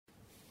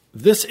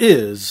This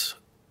is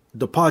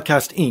the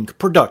Podcast Inc.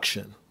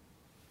 production.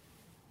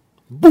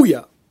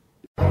 Booyah!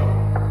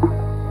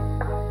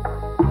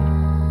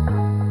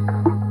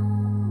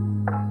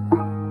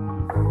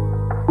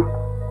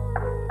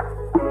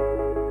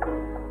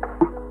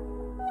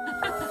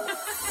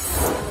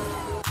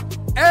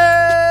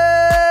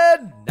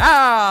 And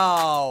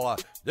now,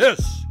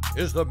 this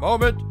is the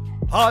moment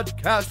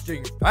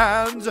podcasting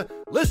fans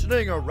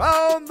listening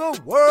around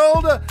the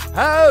world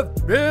have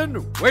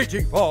been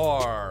waiting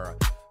for.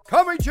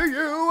 Coming to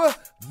you,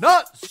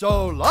 not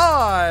so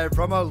live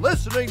from a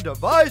listening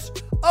device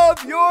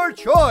of your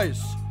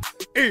choice.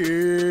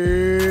 It's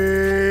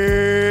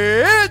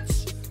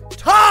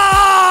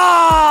time!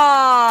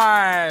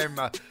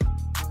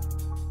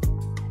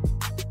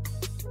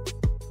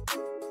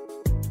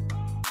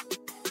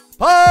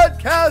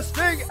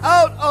 Podcasting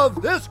out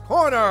of this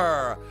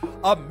corner,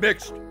 a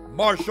mixed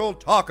martial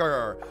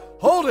talker,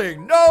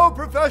 holding no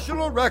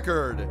professional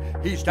record.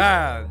 He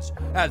stands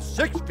at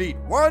 6 feet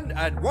 1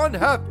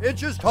 1/2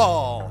 inches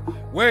tall,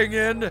 weighing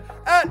in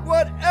at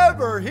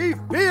whatever he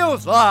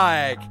feels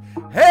like.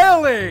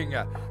 Hailing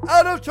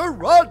out of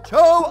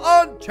Toronto,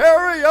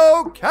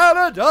 Ontario,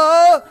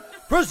 Canada,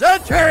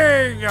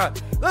 presenting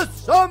the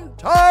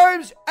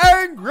sometimes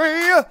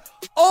angry,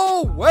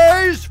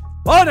 always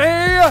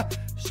funny,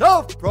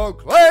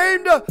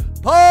 self-proclaimed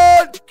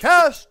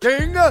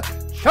podcasting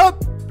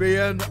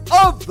champion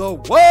of the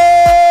world,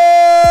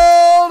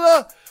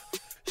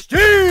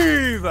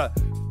 Steve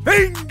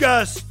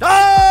Fingerstyles.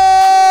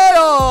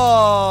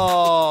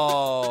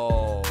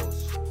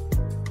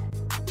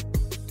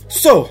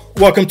 So,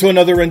 welcome to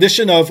another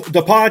rendition of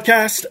the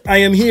podcast. I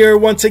am here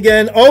once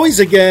again,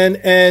 always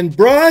again, and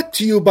brought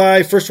to you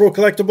by First Row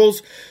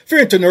Collectibles. If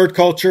you're into nerd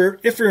culture,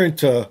 if you're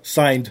into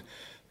signed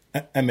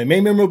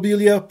MMA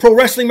memorabilia, pro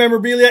wrestling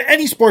memorabilia,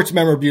 any sports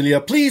memorabilia,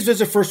 please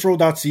visit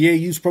firstrow.ca.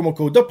 Use promo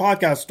code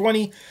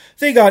ThePodcast20.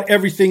 They got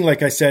everything,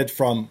 like I said,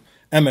 from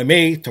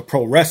MMA to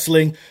pro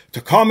wrestling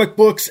to comic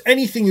books,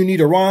 anything you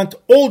need or want.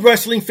 Old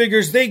wrestling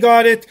figures, they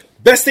got it.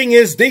 Best thing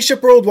is, they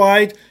ship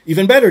worldwide.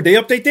 Even better, they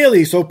update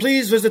daily, so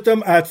please visit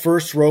them at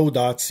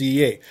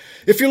firstrow.ca.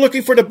 If you're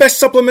looking for the best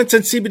supplements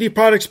and CBD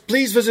products,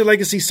 please visit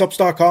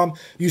LegacySups.com.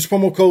 Use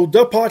promo code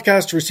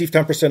ThePodcast to receive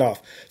 10%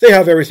 off. They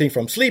have everything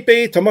from sleep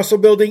aid to muscle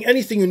building,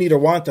 anything you need or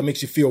want that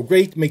makes you feel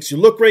great, makes you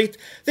look great.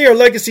 They are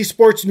Legacy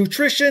Sports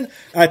Nutrition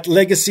at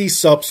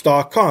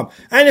LegacySups.com.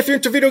 And if you're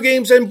into video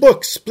games and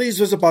books, please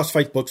visit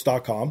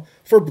BossFightBooks.com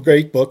for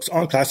great books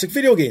on classic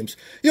video games.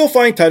 You'll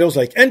find titles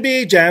like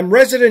NBA Jam,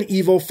 Resident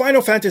Evil,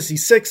 Final Fantasy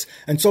VI,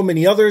 and so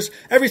many others.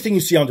 Everything you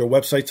see on their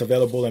website's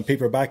available in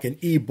paperback and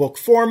ebook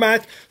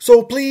format,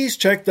 so please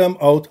check them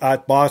out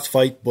at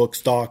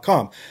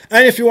BossFightBooks.com.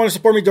 And if you want to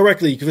support me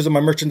directly, you can visit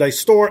my merchandise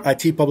store at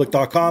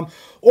tpublic.com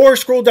or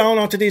scroll down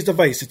on today's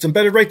device. It's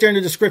embedded right there in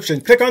the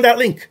description. Click on that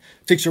link.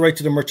 It takes you right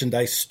to the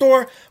merchandise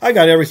store. I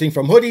got everything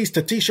from hoodies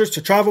to t-shirts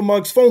to travel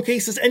mugs, phone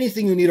cases,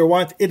 anything you need or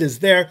want, it is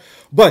there.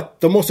 But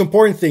the most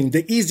important thing,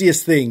 the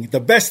easiest thing, the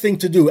best thing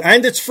to do,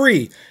 and it's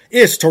free,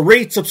 is to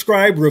rate,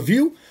 subscribe,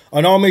 review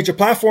on all major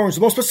platforms,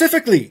 most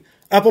specifically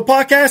Apple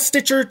Podcasts,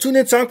 Stitcher,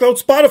 TuneIn,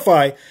 SoundCloud,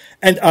 Spotify,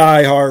 and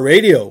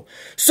iHeartRadio.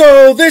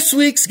 So this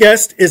week's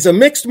guest is a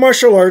mixed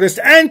martial artist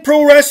and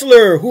pro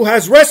wrestler who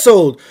has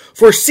wrestled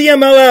for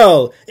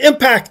CMLL,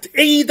 Impact,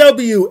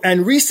 AEW,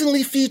 and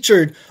recently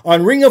featured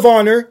on Ring of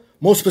Honor,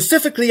 most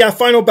specifically at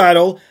Final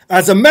Battle,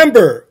 as a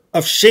member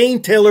of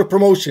Shane Taylor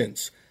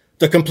Promotions.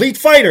 The Complete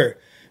Fighter,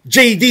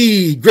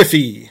 J.D.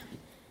 Griffey.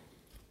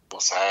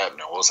 What's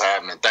happening? What's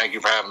happening? Thank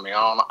you for having me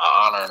on. An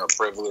honor and a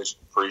privilege.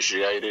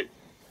 Appreciate it.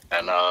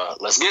 And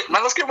let's get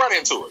right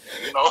into it.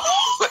 You know,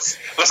 let's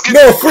get.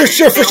 No, for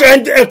sure.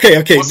 And okay.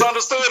 What's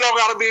understood don't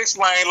gotta be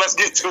explained. Let's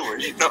get to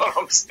it. You know what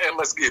I'm saying?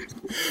 Let's get it.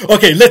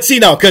 Okay, let's see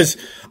now, because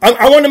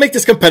I want to make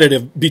this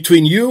competitive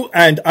between you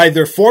and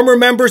either former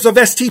members of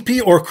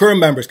STP or current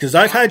members. Because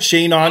I've had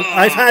Shane on,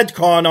 I've had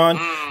Con on,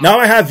 now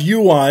I have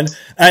you on,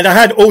 and I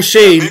had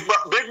O'Shea Big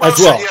bro as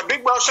well.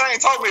 Big bro Shane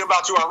told me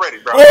about you already,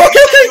 bro. Oh, okay.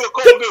 He said you a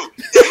cool dude.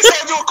 He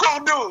said you a cool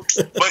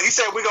dude, but he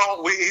said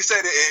he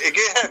said it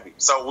get heavy,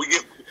 so we're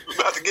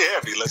about to get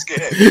heavy. Let's get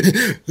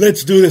heavy.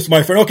 Let's do this,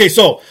 my friend. Okay,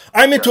 so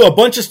I'm into a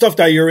bunch of stuff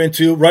that you're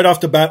into right off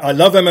the bat. I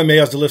love MMA,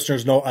 as the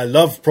listeners know. I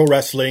love pro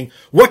wrestling.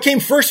 What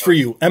came first for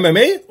you,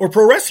 MMA or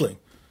pro wrestling?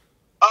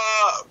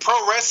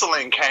 Pro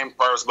wrestling came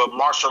first, but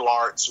martial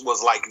arts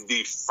was like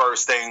the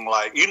first thing.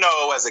 Like, you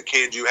know, as a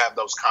kid, you have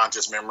those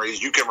conscious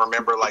memories. You can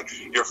remember like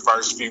your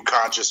first few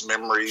conscious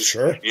memories.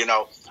 Sure. You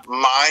know,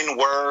 mine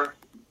were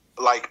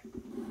like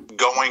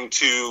going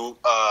to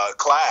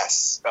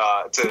class,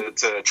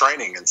 to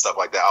training and stuff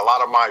like that. A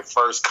lot of my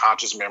first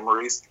conscious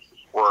memories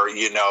were,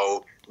 you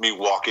know, me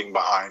walking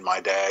behind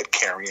my dad,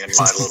 carrying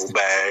my little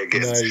bag,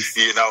 and Nice.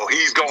 you know,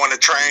 he's going to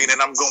train and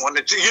I'm going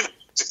to, you know,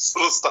 just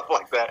little stuff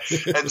like that.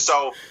 And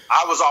so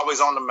I was always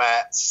on the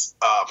mats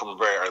from a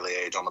very early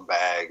age, on the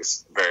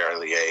bags, very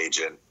early age,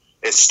 and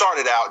it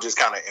started out just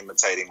kind of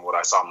imitating what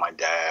I saw my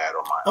dad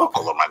or my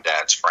uncle or my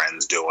dad's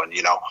friends doing,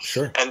 you know.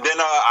 Sure. And then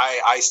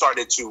I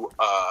started to,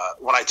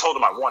 when I told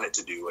him I wanted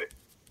to do it,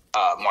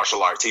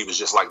 martial arts. He was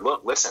just like,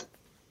 look, listen,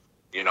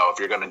 you know, if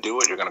you're going to do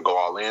it, you're going to go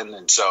all in.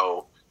 And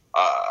so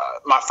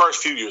my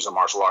first few years of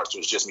martial arts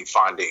was just me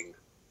finding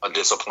a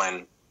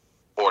discipline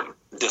or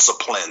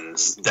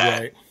disciplines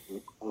that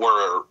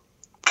were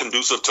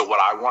conducive to what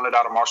I wanted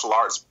out of martial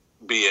arts,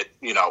 be it,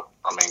 you know,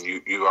 I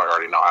mean, you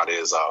already know how it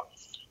is.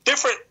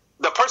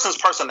 The person's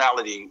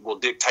personality will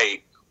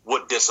dictate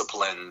what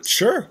disciplines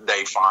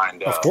they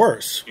find, of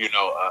course, you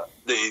know,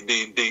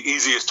 the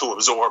easiest to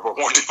absorb or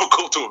more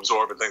difficult to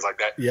absorb and things like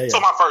that. Yeah, yeah. So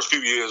my first few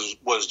years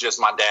was just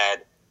my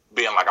dad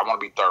being like, I want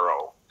to be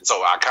thorough. And so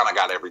I kind of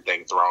got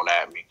everything thrown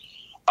at me.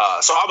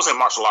 So I was in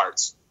martial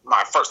arts.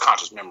 My first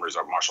conscious memories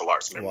are martial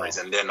arts memories.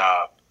 Wow. And then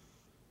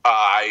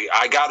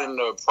I got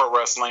into pro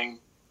wrestling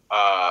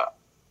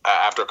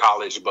after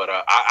college, but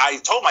I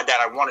told my dad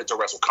I wanted to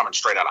wrestle coming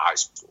straight out of high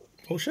school.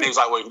 Oh, shit. He was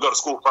like, well, you go to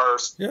school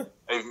first. Yeah.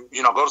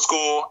 You know, go to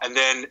school. And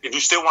then if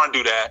you still want to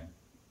do that,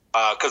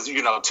 because,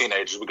 you know,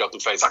 teenagers, we go through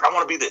phases like, I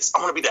want to be this. I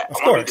want to be that.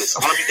 I want to be this. I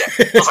want to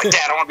be that. I was like,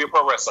 Dad, I want to be a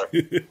pro wrestler.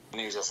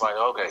 And he's just like,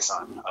 okay,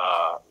 son,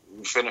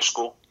 you finish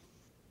school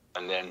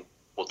and then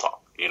we'll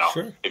talk. You know,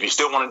 if you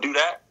still want to do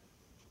that,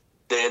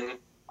 then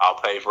I'll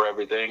pay for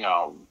everything.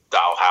 I'll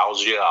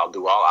house you. I'll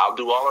do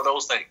all of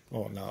those things.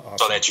 Oh, no. Awesome.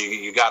 So that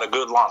you got a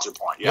good launching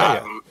point.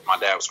 Yeah. My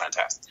dad was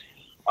fantastic.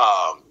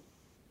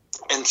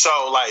 And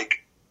so, like,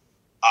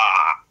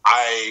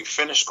 I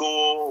finished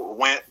school,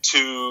 went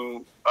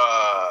to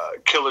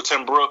Killer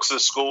Tim Brooks'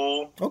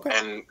 school,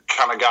 and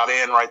kind of got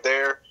in right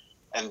there.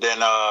 And then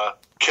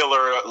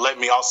Killer let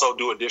me also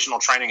do additional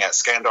training at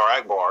Skandar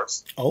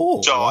Akbar's.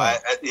 Oh, so wow.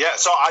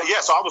 So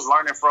I was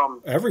learning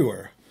from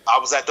everywhere. I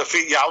was at the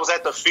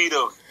feet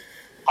of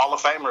Hall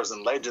of Famers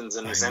and legends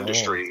in this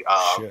industry,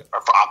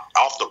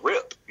 off the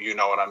rip. You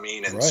know what I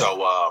mean? And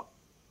so,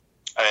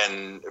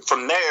 and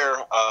from there,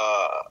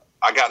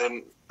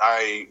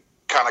 I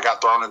kind of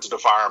got thrown into the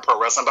fire in pro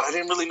wrestling, but I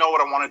didn't really know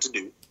what I wanted to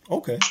do.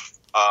 Okay.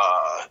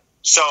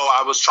 So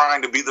I was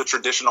trying to be the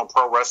traditional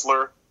pro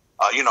wrestler,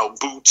 you know,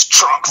 boots,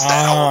 trunks,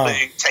 that whole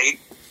thing, tape.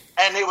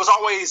 And it was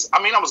always,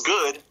 I mean, I was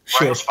good.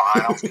 Right? It was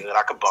fine. I was good.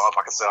 I could bump.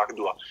 I could say I could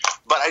do all.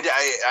 But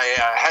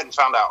I hadn't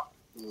found out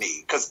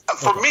me. Because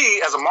for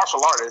me, as a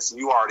martial artist,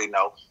 you already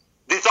know,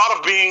 the thought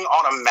of being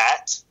on a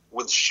mat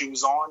with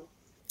shoes on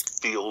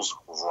feels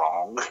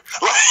wrong.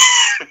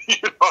 You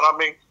know what I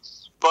mean?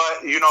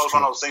 But, you know, it's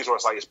one of those things where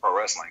it's like it's pro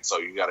wrestling. So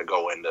you got to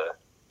go into,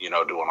 you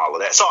know, doing all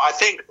of that. So I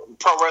think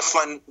pro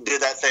wrestling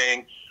did that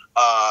thing,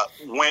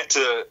 went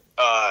to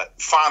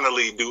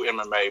finally do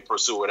MMA,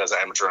 pursue it as an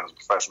amateur and as a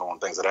professional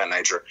and things of that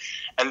nature.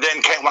 And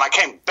then when I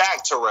came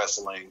back to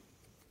wrestling,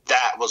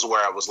 that was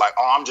where I was like,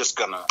 oh, I'm just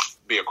going to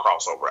be a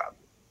crossover athlete.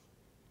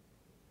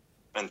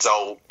 And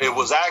so it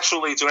was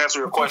actually, to answer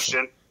your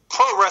question,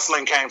 pro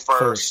wrestling came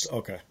first.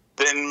 Okay.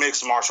 Then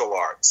mixed martial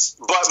arts.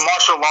 But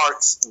martial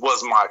arts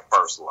was my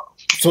first love.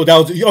 So that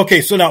was,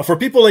 okay, so now for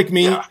people like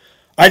me,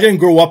 I didn't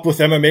grow up with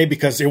MMA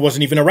because it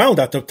wasn't even around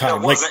at the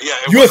time. Like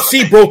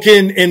UFC broke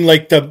in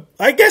like the,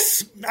 I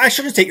guess, I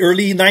shouldn't say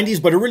early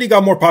 90s, but it really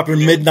got more popular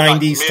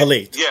mid-90s to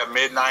late. Yeah,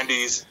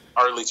 mid-90s,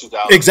 early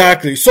 2000s.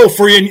 Exactly. So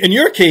for in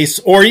your case,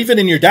 or even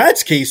in your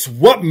dad's case,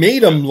 what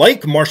made him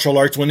like martial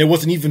arts when it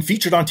wasn't even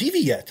featured on TV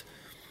yet?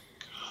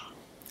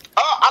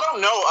 I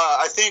don't know.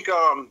 I think,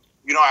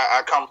 you know,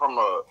 I come from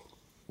a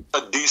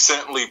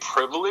decently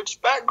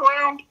privileged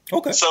background.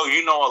 Okay. So,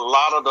 you know, a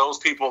lot of those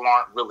people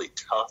aren't really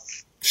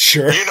tough.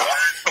 Sure. You know what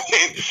I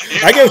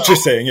mean? I get what you're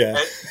saying, yeah.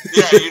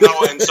 You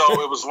know, and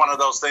so it was one of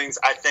those things.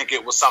 I think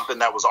it was something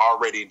that was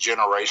already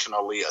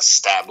generationally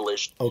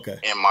established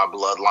in my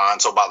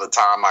bloodline. So by the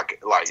time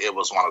it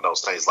was one of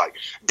those things, like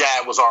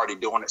Dad was already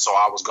doing it, so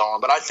I was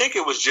going. But I think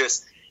it was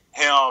just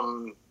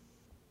him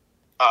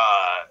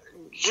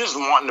just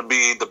wanting to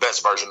be the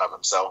best version of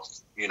himself.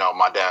 You know,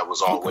 my dad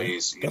was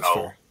always, you know,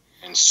 fair.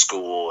 In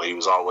school. He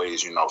was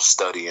always, you know,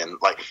 studying.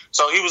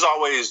 So he was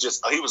always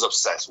he was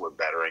obsessed with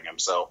bettering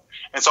himself.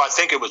 And so I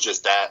think it was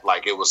just that.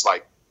 Like, it was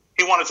like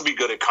he wanted to be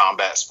good at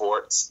combat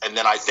sports. And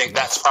then I think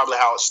that's probably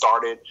how it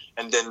started.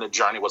 And then the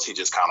journey was he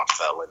just kind of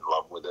fell in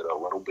love with it a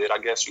little bit, I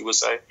guess you would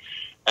say.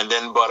 And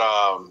then,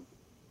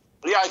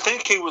 I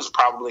think he was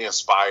probably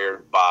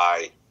inspired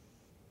by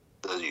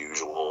the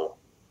usual,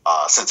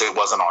 since it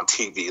wasn't on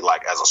TV,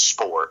 like as a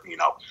sport, you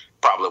know,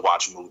 probably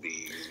watch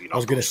movies. You know, I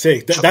was gonna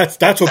say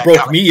that's what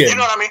broke me in. You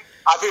know what I mean?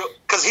 I feel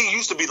because he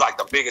used to be like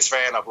the biggest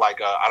fan of like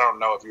I don't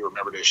know if you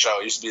remember this show.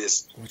 It used to be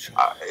this.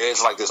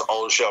 It's like this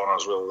old show, and I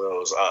was really little. It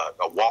was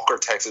a Walker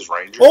Texas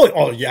Ranger.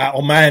 Oh yeah.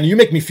 Oh man, you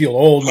make me feel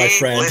old, my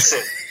friend.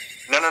 Listen,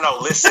 no.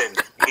 Listen,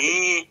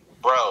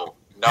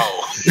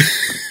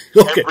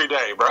 every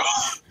day, bro.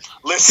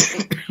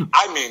 Listen,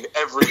 I mean,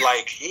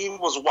 he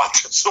was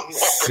watching some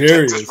Walker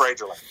Texas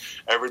Ranger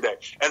every day.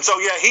 And so,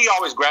 yeah, he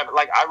always grabbed it.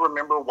 Like, I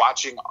remember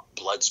watching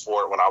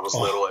Bloodsport when I was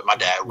little, and my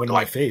dad would,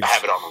 have it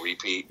on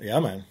repeat. Yeah,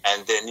 man.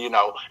 And then, you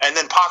know,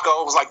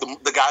 Paco was, like,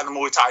 the guy in the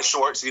Muay Thai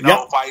shorts, you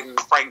know, fighting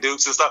Frank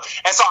Dukes and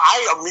stuff. And so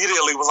I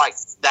immediately was like,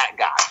 that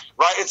guy,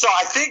 right? And so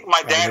I think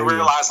my dad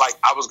realized, like,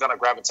 I was going to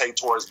gravitate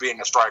towards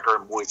being a striker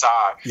in Muay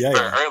Thai very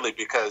early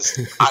because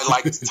I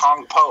liked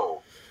Tong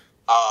Po.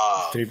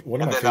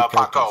 One of and my then favorite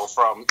Paco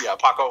from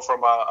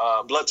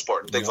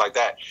Bloodsport and things like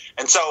that.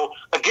 And so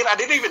again, I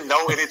didn't even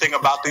know anything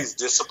about these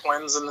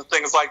disciplines and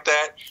things like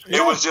that.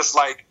 It was just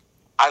like,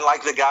 I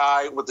like the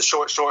guy with the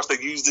short shorts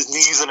that used his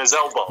knees and his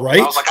elbows. Right.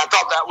 I was like, I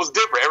thought that was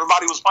different.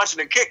 Everybody was punching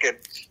and kicking,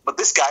 but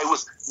this guy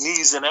was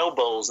knees and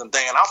elbows and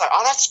thing. And I was like,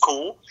 oh, that's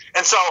cool.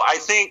 And so I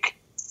think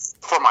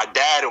for my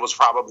dad, it was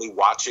probably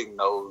watching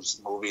those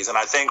movies. And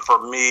I think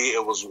for me,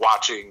 it was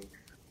watching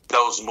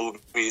those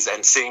movies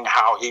and seeing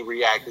how he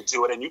reacted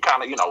to it. And you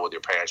kind of, with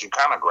your parents, you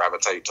kind of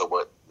gravitate to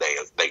what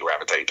they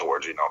gravitate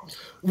towards,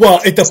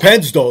 Well, it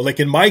depends though. Like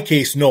in my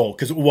case, no.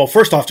 Because,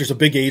 first off, there's a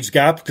big age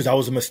gap because I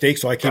was a mistake.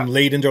 So I came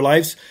late in their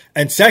lives.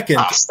 And second,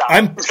 I was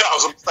a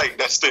mistake.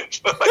 That's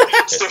stiff.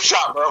 Stiff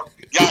shot, bro.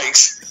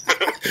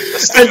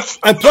 Yikes.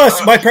 and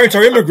plus, my parents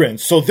are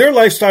immigrants. So their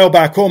lifestyle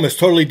back home is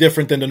totally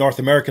different than the North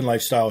American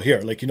lifestyle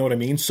here. Like, you know what I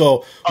mean?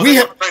 So we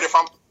immigrated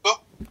from...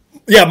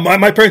 Yeah,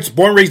 my parents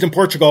born, raised in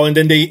Portugal, and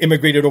then they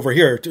immigrated over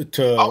here to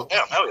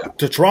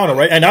Toronto,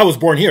 right? And I was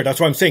born here.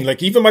 That's what I'm saying.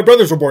 Like, even my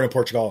brothers were born in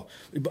Portugal.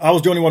 I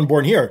was the only one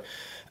born here.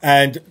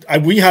 And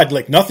we had,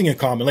 like, nothing in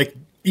common. Like,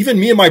 even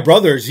me and my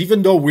brothers,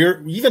 even though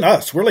we're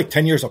like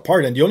 10 years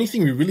apart, and the only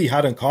thing we really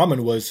had in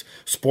common was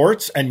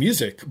sports and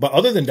music. But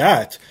other than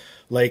that,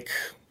 like,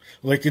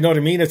 you know what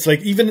I mean? It's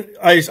like, even,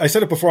 I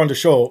said it before on the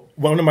show,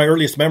 one of my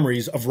earliest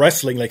memories of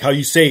wrestling, like how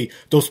you say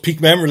those peak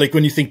memories, like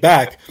when you think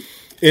back,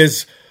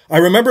 is... I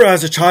remember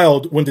as a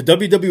child when the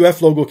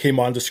WWF logo came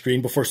on the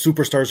screen before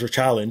Superstars or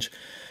Challenge,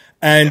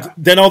 and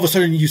then all of a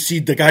sudden you see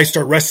the guys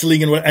start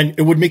wrestling and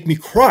it would make me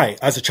cry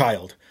as a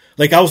child.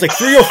 Like I was like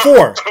 3 or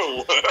 4.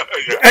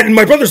 And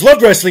my brothers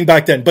loved wrestling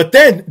back then, but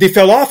then they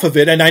fell off of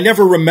it and I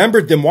never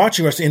remembered them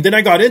watching wrestling. And then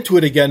I got into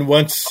it again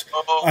once,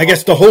 I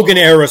guess the Hogan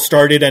era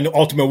started and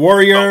Ultimate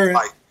Warrior.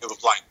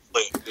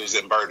 It was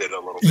inverted a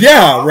little bit.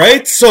 Yeah,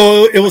 right?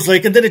 So it was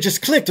like, and then it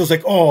just clicked. It was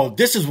like, oh,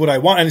 this is what I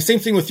want. And the same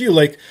thing with you,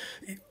 like,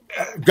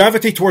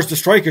 gravitate towards the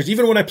strikers.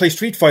 Even when I play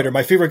Street Fighter,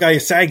 my favorite guy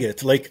is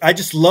Sagat. Like I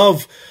just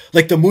love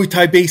like the Muay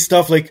Thai based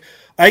stuff. Like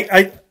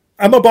I'm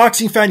a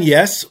boxing fan,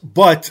 yes,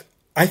 but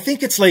I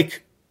think it's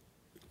like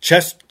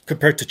chess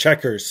compared to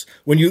checkers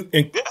when you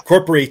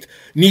incorporate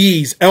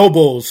knees,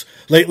 elbows,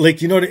 like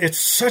it's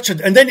such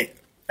a. And then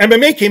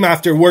MMA came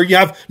after where you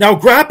have now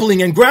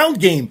grappling and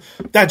ground game.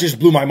 That just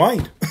blew my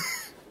mind. And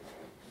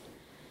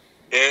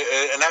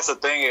that's the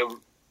thing.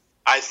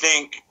 I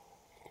think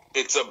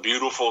it's a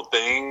beautiful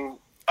thing.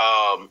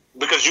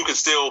 Because you can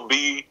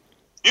be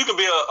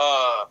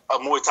a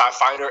Muay Thai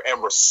fighter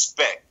and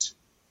respect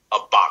a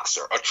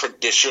boxer, a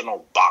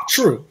traditional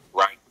boxer. True.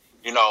 Right?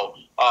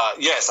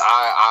 Yes,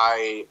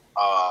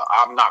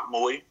 I'm not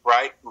Muay,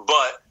 right?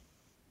 But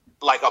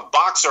like a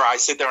boxer, I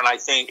sit there and I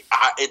think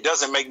it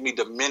doesn't make me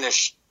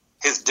diminish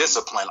his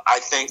discipline. I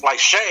think like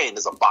Shane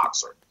is a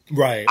boxer.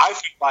 Right. I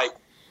feel like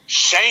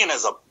Shane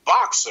as a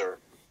boxer,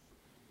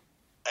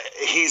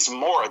 he's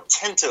more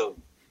attentive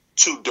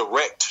to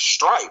direct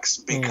strikes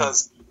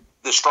because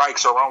the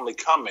strikes are only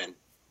coming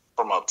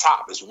from up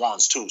top. It's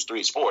 1s, 2s,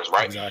 3s, 4s,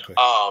 right? Exactly.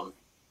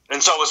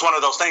 And so it's one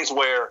of those things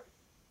where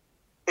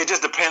it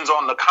just depends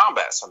on the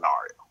combat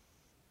scenario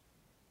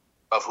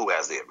of who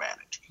has the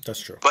advantage.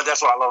 That's true. But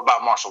that's what I love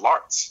about martial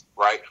arts,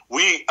 right?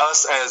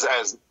 Us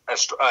as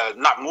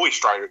not Muay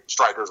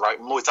strikers, right?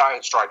 Muay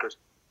Thai strikers,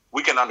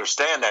 we can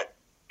understand that,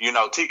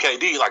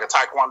 TKD, like a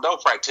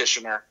Taekwondo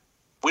practitioner,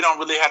 we don't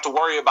really have to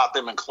worry about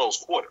them in close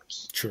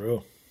quarters.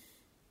 True.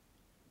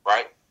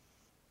 Right?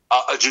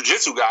 A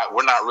jiu-jitsu guy,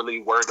 we're not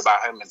really worried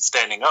about him in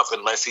standing up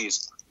unless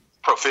he's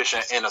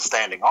proficient in a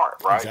standing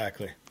art, right?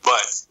 Exactly.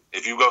 But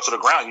if you go to the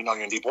ground,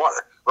 you're in deep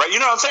water, right? You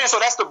know what I'm saying? So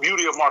that's the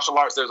beauty of martial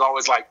arts. There's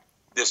always like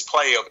this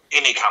play of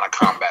any kind of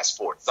combat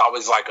sport. It's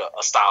always like a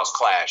styles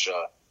clash.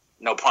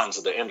 No puns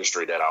of the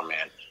industry that I'm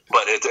in,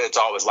 but it's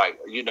always like,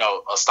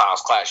 a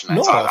styles clash.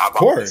 No, of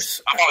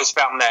course. I've always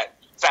found that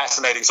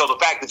fascinating. So the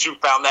fact that you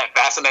found that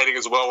fascinating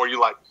as well, where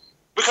you like,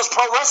 because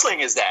pro wrestling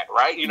is that,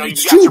 right? You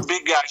got your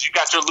big guys, you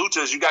got your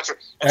luchas, you got your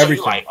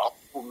everything. So you're like,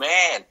 oh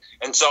man.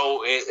 And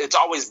so it's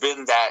always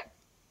been that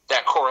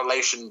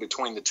correlation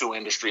between the two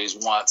industries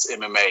once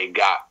MMA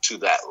got to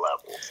that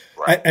level.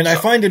 Right? I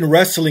find in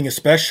wrestling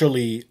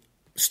especially,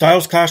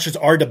 styles clashes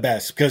are the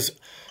best because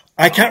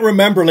I can't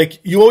remember, like,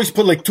 you always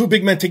put like two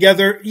big men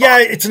together. Yeah,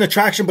 it's an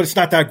attraction, but it's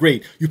not that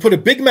great. You put a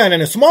big man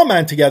and a small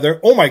man together.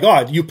 Oh my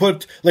God. You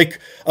put like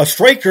a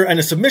striker and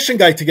a submission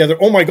guy together.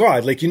 Oh my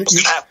God. Like,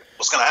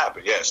 what's going to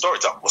happen? Yeah,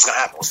 storytelling. What's going to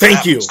happen?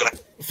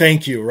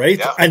 Thank you, right?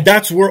 Yeah. And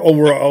that's where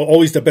were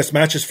always the best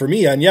matches for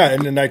me. And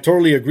and I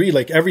totally agree.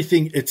 Like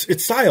everything,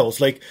 it's styles.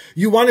 Like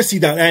you want to see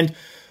that. And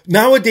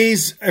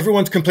nowadays,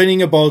 everyone's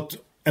complaining about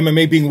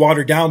MMA being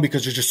watered down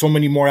because there's just so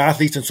many more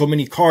athletes and so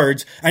many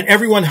cards. And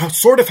everyone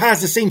sort of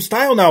has the same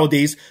style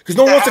nowadays because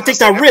no one wants to take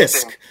that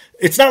risk.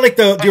 It's not like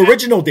the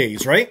original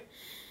days, right?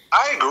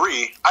 I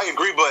agree.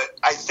 But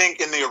I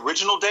think in the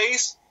original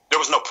days, there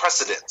was no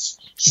precedence.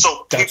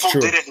 So people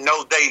didn't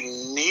know they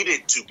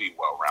needed to be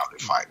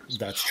well-rounded fighters.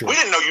 That's true. We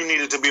didn't know you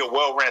needed to be a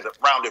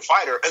well-rounded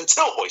fighter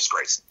until Royce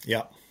Gracie.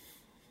 Yeah.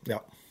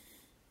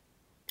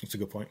 That's a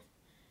good point.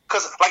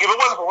 Because, like, if it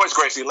wasn't for Royce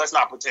Gracie, let's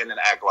not pretend and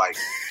act like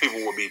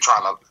people would be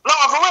trying to. No,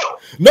 I'm for real.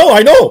 No,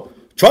 I know.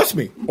 Trust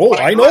me. Oh,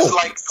 like, I know.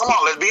 Like, come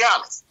on, let's be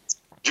honest.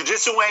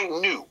 Jiu-jitsu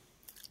ain't new.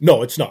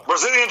 No, it's not.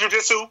 Brazilian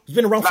Jiu-Jitsu. It's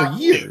been around for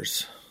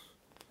years.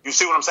 New. You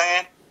see what I'm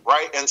saying?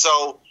 Right? And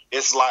so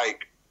it's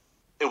like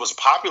it was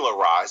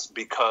popularized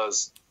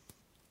because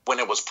when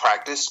it was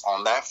practiced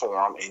on that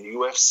forum in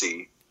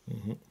UFC,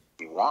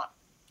 he won.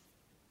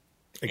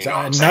 Exactly. You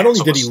know and not only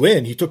did he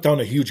win, he took down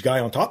a huge guy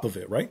on top of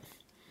it, right?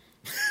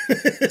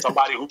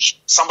 somebody who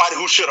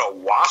should have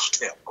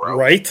washed him, bro.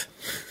 Right?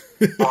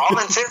 For all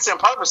intents and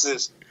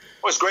purposes,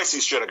 Royce Gracie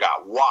should have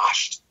got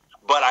washed.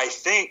 But I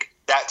think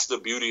that's the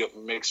beauty of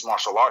mixed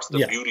martial arts,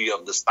 the beauty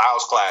of the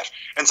styles clash.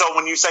 And so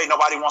when you say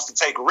nobody wants to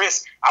take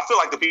risks, I feel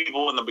like the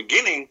people in the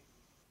beginning,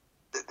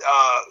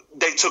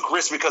 they took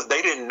risks because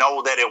they didn't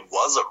know that it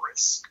was a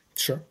risk.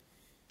 Sure.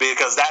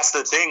 Because that's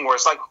the thing where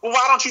it's like, well,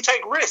 why don't you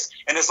take risks?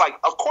 And it's like,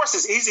 of course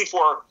it's easy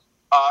for,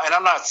 and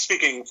I'm not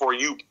speaking for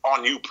you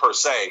on you per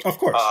se. Of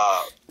course.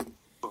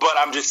 But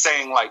I'm just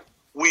saying, like,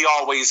 we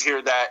always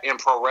hear that in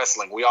pro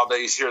wrestling. We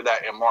always hear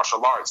that in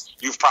martial arts.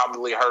 You've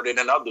probably heard it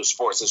in other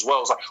sports as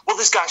well. It's like, well,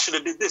 this guy should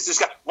have did this. This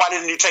guy, why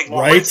didn't you take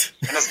more risks?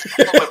 And it's,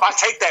 well, if I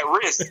take that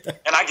risk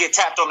and I get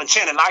tapped on the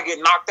chin and I get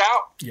knocked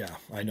out, yeah,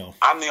 I know.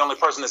 I'm the only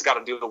person that's got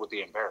to deal with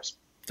the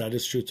embarrassment. That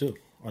is true too.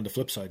 On the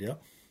flip side, yeah.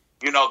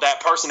 You know, that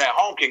person at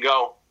home can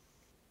go,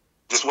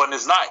 this wasn't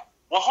his night.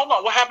 Well, hold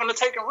on. What happened to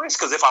taking risks?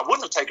 Because if I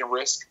wouldn't have taken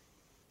risk,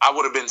 I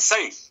would have been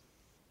safe.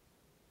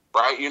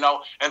 Right? You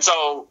know? And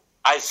so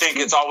I think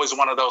it's always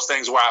one of those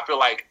things where I feel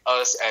like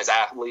us as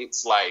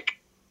athletes, like,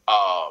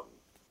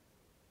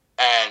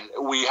 and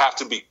we have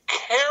to be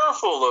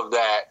careful of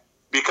that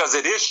because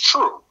it is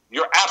true.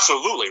 You're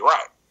absolutely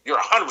right. You're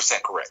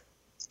 100% correct.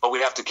 But we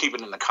have to keep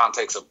it in the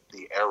context of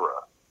the era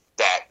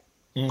that,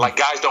 like,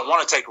 guys don't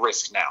want to take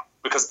risks now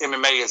because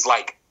MMA is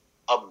like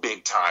a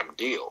big time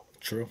deal.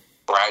 True.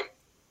 Right?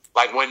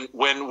 Like when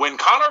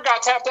Conor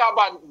got tapped out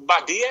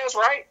by Diaz,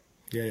 right?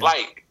 Yeah.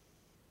 Like,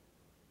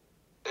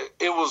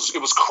 it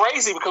was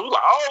crazy because we were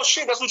like, oh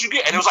shit, that's what you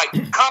get. And it was like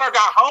Conor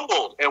got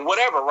humbled and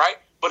whatever, right?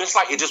 But it's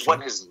like it just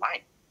wasn't his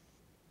night.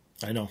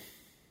 I know.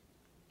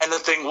 And the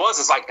thing was,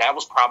 it's like that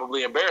was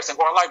probably embarrassing.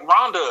 Or like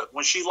Ronda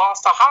when she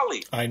lost to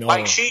Holly. I know.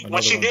 Like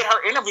when she did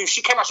her interview,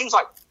 she came out, she was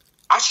like,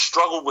 I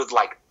struggled with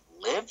like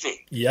living.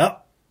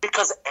 Yep.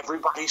 Because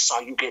everybody saw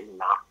you get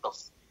knocked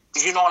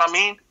the you know what I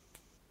mean?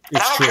 And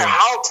It's I don't true. care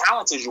how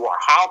talented you are,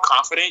 how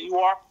confident you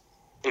are,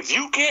 if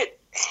you get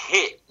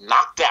hit,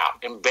 knocked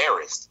out,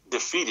 embarrassed,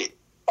 defeated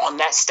on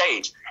that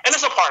stage, and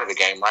it's a part of the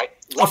game, right?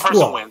 One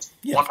person wins,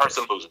 one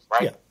person loses,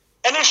 right? Yeah.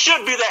 And it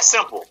should be that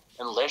simple,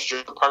 unless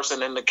you're the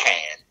person in the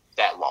can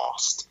that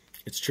lost.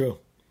 It's true.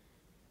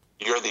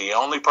 You're the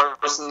only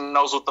person who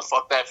knows what the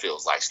fuck that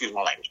feels like. Excuse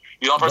my language.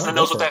 You're the only person that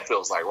knows what that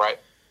feels like, right?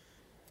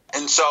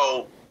 And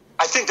so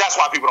I think that's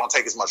why people don't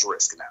take as much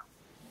risk now.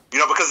 You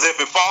know, because if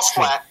it falls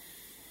flat,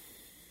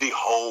 the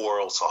whole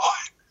world saw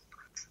it.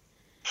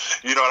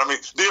 You know what I mean?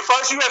 The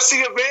first UFC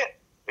event,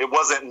 it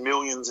wasn't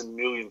millions and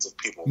millions of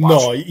people watching.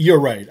 No, you're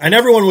right. And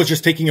everyone was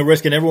just taking a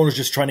risk and everyone was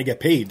just trying to get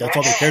paid. That's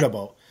all they cared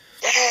about.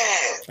 Yeah.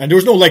 And there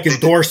was no like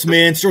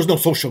endorsements. There was no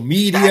social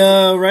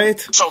media, right?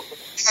 So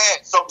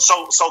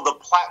the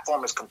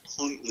platform is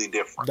completely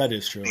different. That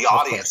is true. The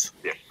audience is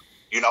different,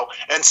 you know?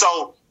 And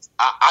so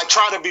I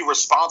try to be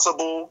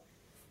responsible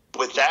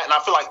with that. And I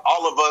feel like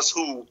all of us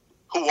who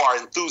are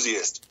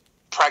enthusiasts,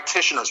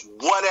 practitioners,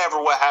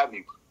 whatever, what have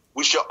you,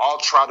 we should all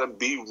try to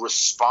be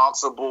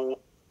responsible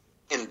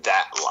in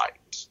that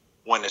light.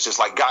 When it's just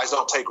like, guys,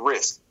 don't take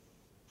risks.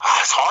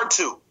 It's hard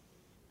to.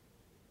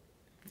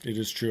 It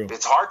is true.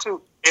 It's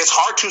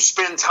hard to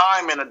spend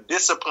time in a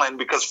discipline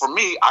because for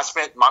me, I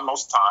spent my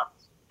most time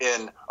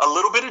in a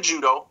little bit of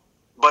judo,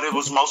 but it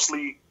was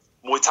mostly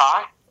Muay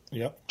Thai,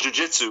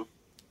 Jiu-Jitsu,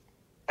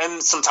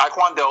 and some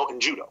Taekwondo and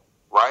judo,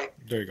 right?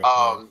 There you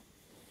go.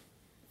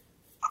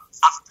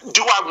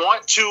 Do I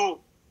want to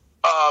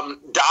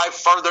dive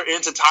further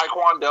into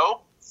Taekwondo?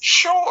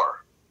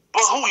 Sure.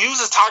 But who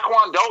uses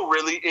Taekwondo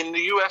really in the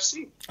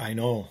UFC? I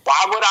know.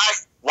 Why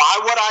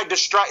would I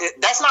distract?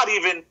 That's not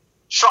even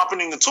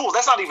sharpening the tools.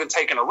 That's not even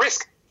taking a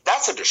risk.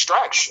 That's a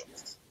distraction.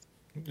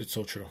 It's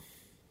so true.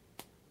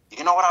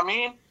 You know what I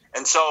mean?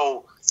 And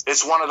so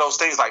it's one of those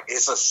things, like,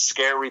 it's a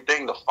scary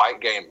thing. The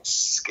fight game is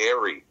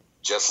scary.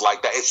 Just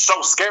like that. It's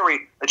so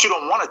scary that you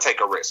don't want to take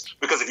a risk.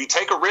 Because if you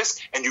take a risk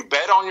and you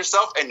bet on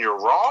yourself and you're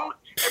wrong,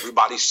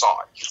 everybody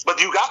saw it.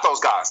 But you got those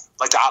guys,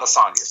 like the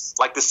Adesanyas,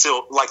 like the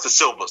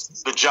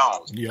Silvas, the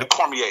Jones, the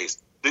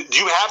Cormiers.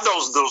 You have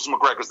those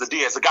McGregors, the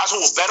Diaz, the guys who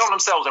will bet on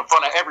themselves in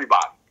front of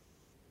everybody.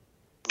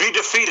 Be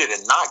defeated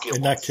and not give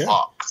a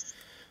fuck.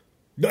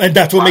 And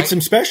that's what makes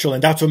them special,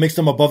 and that's what makes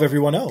them above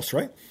everyone else,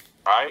 right?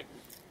 Right.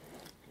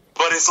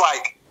 But it's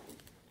like,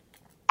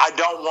 I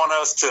don't want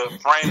us to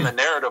frame the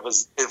narrative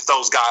as if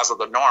those guys are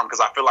the norm, because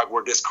I feel like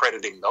we're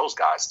discrediting those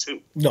guys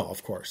too. No,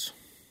 of course.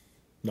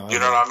 No, you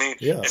know what I mean?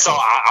 Yeah. And so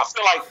I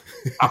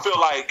feel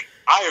like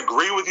I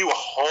agree with you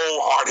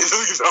wholeheartedly.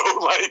 You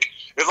know, like,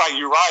 it's like,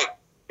 you're right.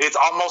 It's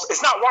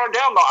not watered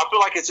down though. I feel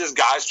like it's just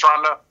guys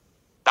trying to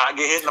not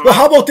get hit in the Well, mouth.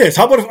 how about this?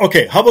 How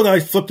about I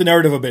flip the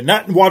narrative a bit?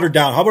 Not watered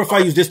down. How about if I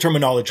use this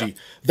terminology?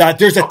 That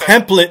there's a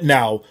template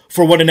now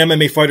for what an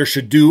MMA fighter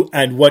should do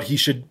and what he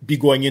should be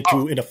going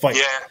into in a fight.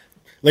 Yeah.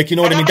 Like, you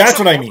know what I mean? That's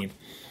what I mean.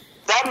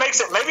 That makes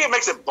it, maybe it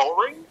makes it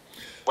boring,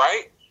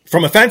 right?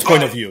 From a fan's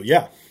point of view,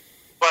 yeah.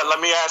 But let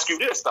me ask you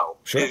this, though.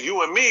 Sure. Is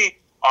you and me,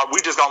 are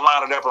we just going to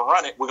line it up and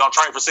run it? We're going to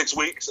train for 6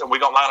 weeks, and we're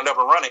going to line it up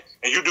and run it,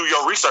 and you do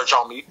your research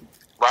on me,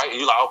 right? And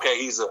you're like, okay,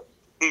 he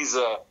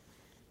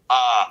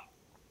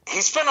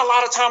spent a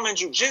lot of time in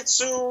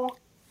jiu-jitsu,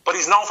 but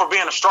he's known for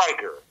being a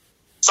striker.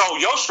 So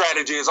your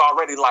strategy is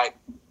already like,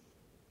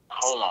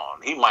 hold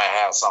on, he might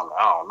have something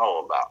I don't know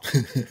about.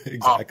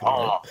 Exactly.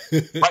 Hold on.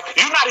 Right?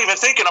 You're not even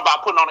thinking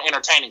about putting on an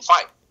entertaining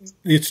fight.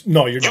 You're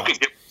not. You could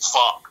get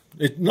fucked.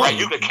 Right?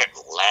 You could kick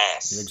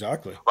less.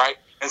 Exactly. Right?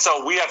 And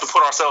so we have to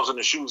put ourselves in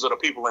the shoes of the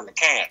people in the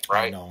can,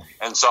 right? I know.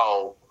 And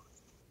so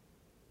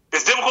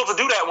it's difficult to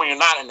do that when you're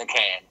not in the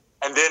can.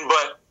 And then,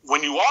 but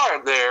when you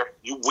are there,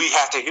 we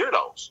have to hear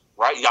those,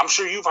 right? I'm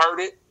sure you've heard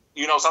it.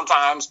 You know,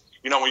 sometimes,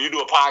 you know, when you do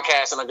a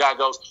podcast and a guy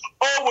goes,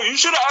 "Oh, well, you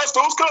should have asked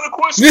those kind of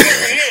questions at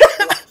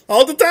the end."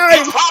 All the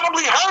time. You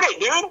probably heard it,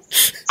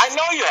 dude. I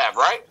know you have,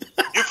 right?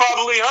 You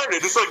probably heard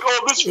it. It's like,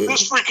 oh,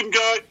 this freaking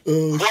guy.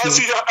 Why is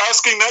he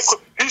asking that?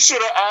 He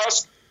should have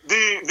asked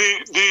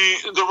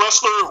the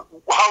wrestler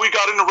how he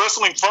got into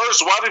wrestling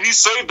first. Why did he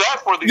save that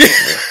for the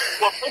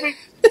end? Well, maybe.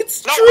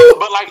 It's no, true.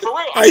 but like for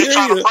real, I'm just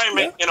trying to frame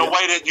it in a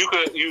way that you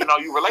could, you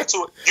relate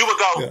to it. You would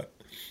go,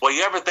 well,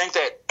 you ever think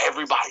that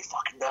everybody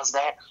fucking does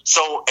that?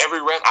 So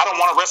I don't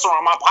want a wrestler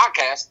on my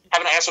podcast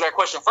having to answer that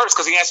question first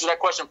because he answers that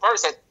question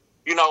first. But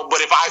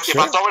if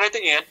I throw it at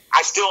the end,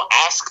 I still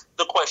ask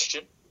the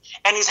question,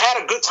 and he's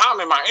had a good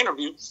time in my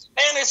interview, and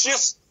it's he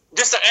just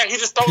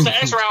throws the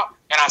answer out,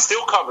 and I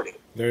still covered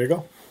it. There you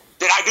go.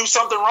 Did I do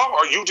something wrong,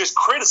 or you just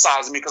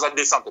criticizing me because I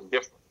did something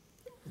different?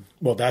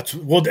 Well,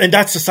 and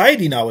that's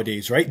society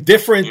nowadays, right?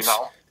 Different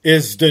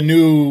is the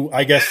new,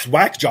 I guess,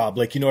 whack job.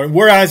 Like,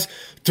 whereas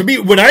to me,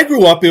 when I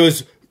grew up, it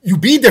was you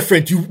be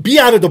different, you be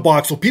out of the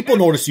box so people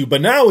notice you.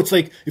 But now it's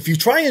like, if you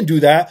try and do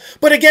that,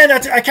 but again,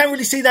 I can't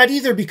really say that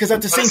either because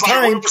at the same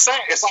time. It's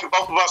like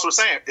both of us were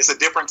saying, it's a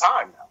different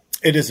time now.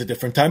 It is a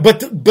different time. But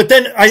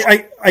then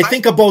I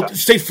think about,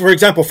 say, for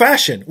example,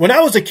 fashion. When I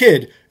was a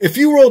kid, if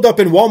you rolled up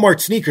in Walmart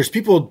sneakers,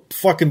 people would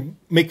fucking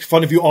make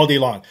fun of you all day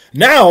long.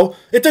 Now,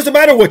 it doesn't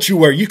matter what you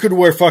wear. You could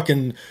wear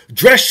fucking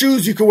dress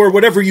shoes. You could wear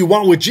whatever you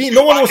want with jeans.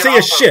 No one will say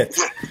a shit.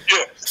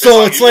 Yeah.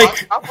 So it's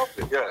like,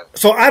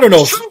 so I don't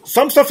know.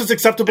 Some stuff is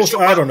acceptable. So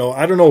I don't know.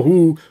 I don't know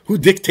who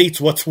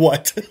dictates what's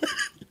what.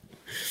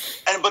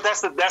 But that's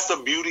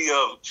the beauty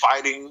of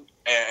fighting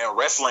and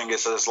wrestling.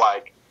 Is it's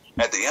like,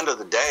 at the end of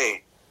the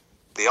day,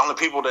 the only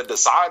people that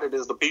decide it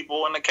is the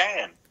people in the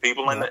can,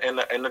 people in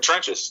the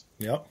trenches.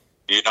 Yep.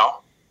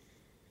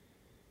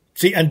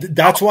 See, and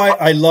that's why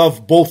I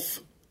love both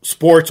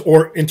sports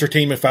or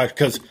entertainment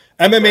factors, because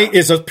MMA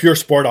is a pure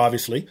sport,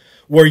 obviously,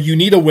 where you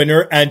need a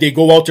winner, and they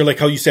go out there, like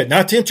how you said,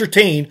 not to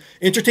entertain.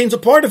 Entertain's a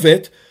part of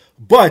it,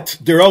 but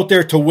they're out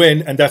there to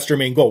win, and that's their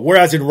main goal.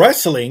 Whereas in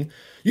wrestling,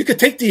 you could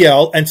take the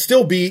L and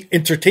still be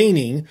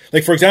entertaining.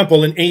 Like, for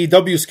example, in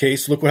AEW's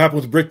case, look what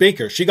happened with Britt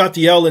Baker. She got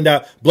the L in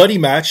that bloody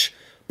match,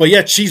 but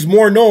yet she's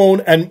more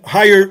known and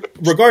higher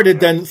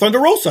regarded than Thunder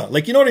Rosa.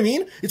 Like, you know what I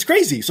mean? It's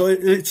crazy. So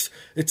it's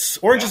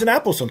oranges and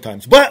apples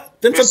sometimes. But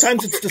then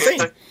sometimes it's the same.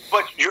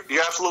 But you're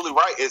absolutely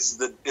right.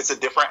 It's a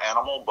different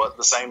animal, but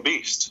the same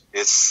beast.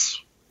 It's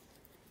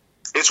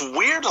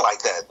weird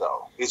like that,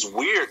 though. It's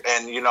weird.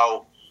 And,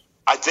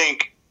 I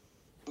think,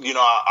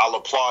 I'll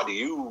applaud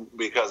you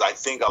because I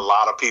think a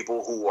lot of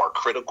people who are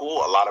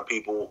critical, a lot of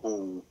people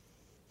who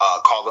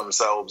call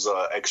themselves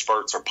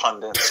experts or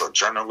pundits or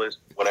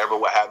journalists, whatever,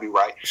 what have you,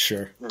 right?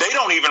 Sure. They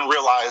don't even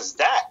realize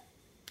that,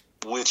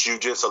 which you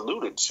just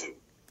alluded to,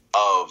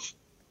 of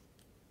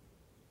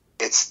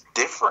it's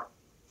different.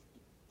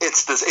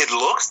 It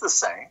looks the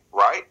same,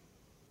 right?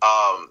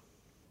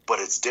 But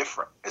it's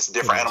different. It's a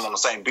different animal on the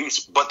same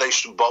beast, but they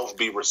should both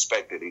be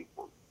respected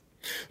equally.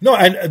 No,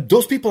 and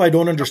those people I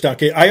don't understand.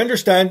 Okay, I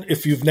understand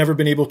if you've never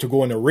been able to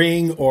go in a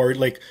ring or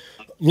like.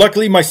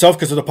 Luckily, myself,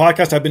 because of the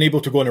podcast, I've been able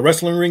to go in a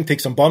wrestling ring, take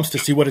some bumps to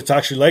see what it's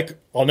actually like.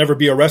 I'll never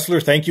be a wrestler.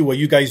 Thank you. What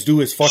you guys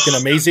do is fucking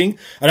amazing,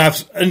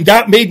 and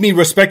that made me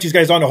respect you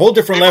guys on a whole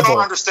different level. I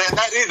don't understand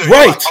that either.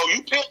 Right? Like, oh,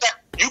 you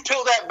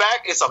peel that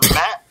back. It's a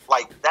mat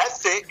like that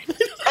thick,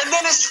 and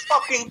then it's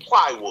fucking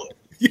plywood.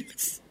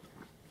 Yes.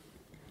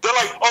 They're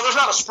like, oh, there's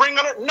not a spring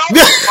on it. No,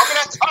 fucking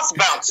that's us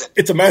bouncing.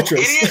 It's a mattress.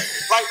 Idiot.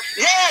 Like,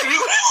 yeah,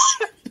 you.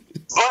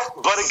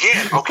 But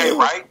again, okay,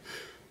 right.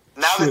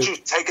 Now that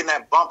you've taken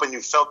that bump and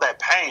you felt that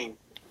pain,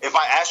 if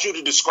I ask you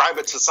to describe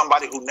it to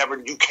somebody who never,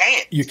 you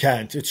can't. You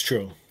can't. It's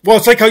true. Well,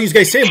 it's like how you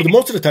guys say, but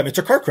most of the time it's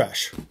a car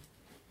crash.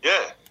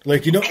 Yeah.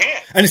 Like, and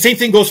the same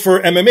thing goes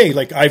for MMA.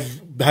 Like,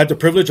 I've had the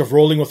privilege of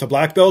rolling with a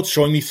black belt,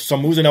 showing me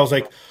some moves, and I was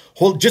like,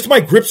 just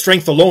my grip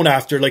strength alone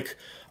after, like,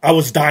 I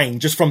was dying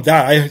just from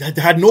that. I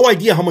had no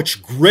idea how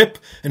much grip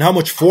and how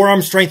much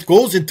forearm strength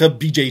goes into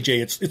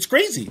BJJ. It's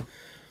crazy.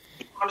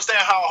 You understand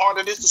how hard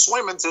it is to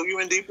swim until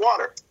you're in deep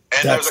water.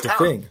 And that's there's a the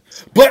current.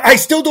 thing. But I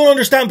still don't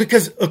understand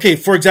because, okay,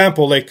 for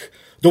example, like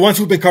the ones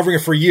who've been covering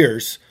it for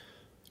years,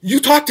 you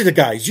talk to the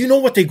guys, you know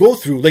what they go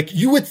through. Like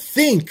you would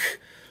think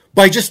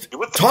by just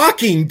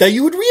talking that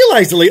you would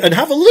realize it and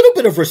have a little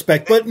bit of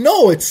respect. But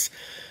no, it's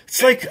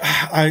like,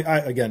 I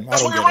don't get it.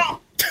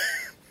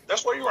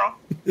 That's where you're wrong.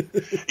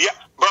 Yeah,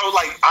 bro,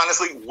 like,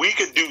 honestly, we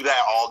could do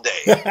that all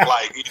day.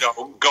 Like,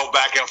 go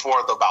back and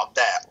forth about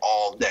that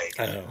all day.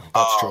 I know,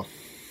 that's true.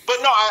 But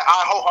no,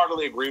 I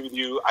wholeheartily agree with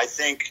you. I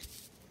think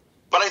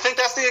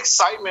that's the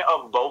excitement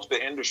of both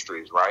the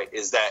industries, right?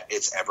 Is that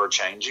it's ever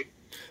changing.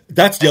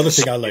 That's the other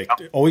thing I like.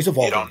 Always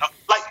evolving. You don't know.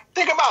 Like,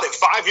 think about it.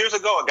 5 years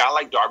ago, a guy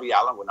like Darby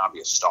Allin would not be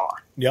a star.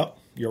 Yep,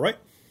 you're right.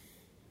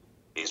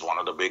 He's one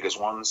of the biggest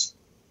ones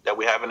that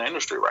we have in the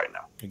industry right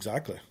now.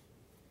 Exactly.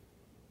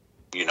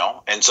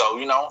 And so,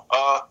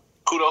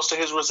 kudos to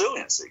his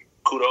resiliency.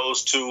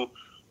 Kudos to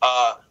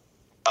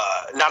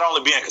not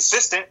only being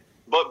consistent,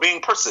 but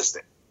being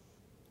persistent.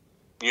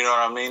 You know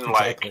what I mean?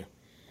 Exactly.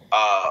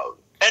 Like,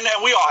 and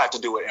then we all have to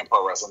do it in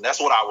pro wrestling. That's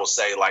what I will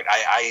say. Like,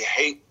 I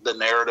hate the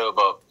narrative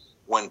of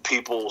when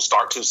people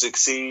start to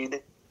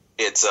succeed,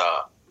 it's, the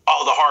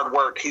hard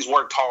work, he's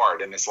worked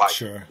hard. And it's like,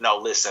 sure. No,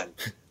 listen,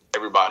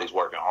 everybody's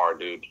working hard,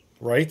 dude.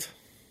 Right.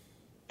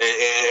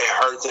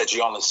 It hurts that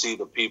you only see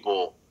the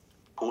people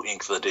who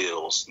ink the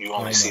deals. You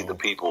only see the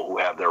people who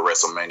have their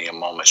WrestleMania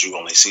moments. You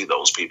only see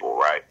those people,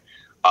 right?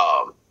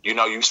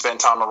 You spend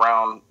time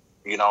around,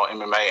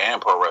 MMA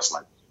and pro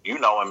wrestling. In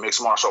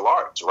mixed martial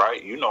arts,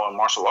 right? In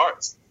martial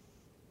arts.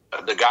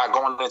 The guy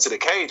going into the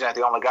cage ain't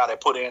the only guy that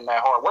put in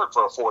that hard work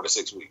for 4 to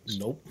 6 weeks.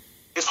 Nope.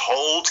 His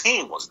whole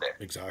team was there.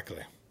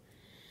 Exactly.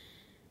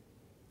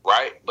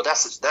 Right? But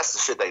that's the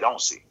shit they don't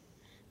see.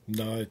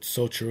 No, it's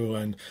so true.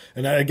 And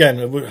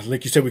again,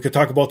 like you said, we could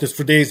talk about this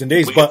for days and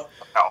days, but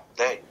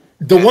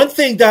the one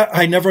thing that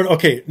I never,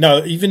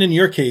 now, even in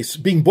your case,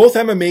 being both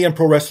MMA and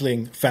pro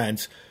wrestling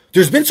fans,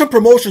 there's been some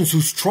promotions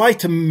who's tried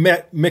to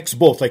mix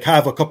both, like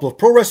have a couple of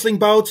pro wrestling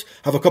bouts,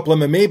 have a couple of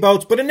MMA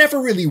bouts, but it never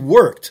really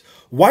worked.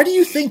 Why do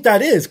you think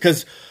that is?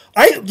 Because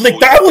I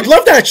would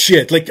love that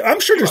shit. Like,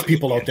 I'm sure there's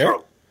people out there.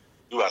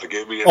 You got to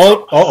get me in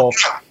trouble. Uh-oh.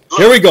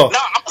 Here we go. No,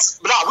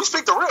 we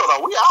speak the real,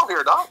 though. We out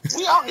here, dog.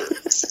 We out here.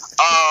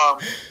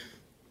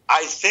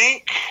 I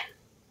think...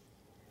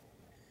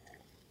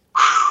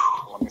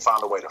 Let me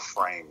find a way to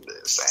frame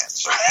this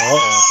answer.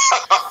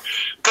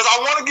 Because I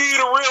want to give you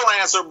the real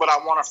answer, but I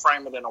want to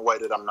frame it in a way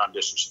that I'm not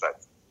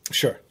disrespectful.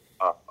 Sure.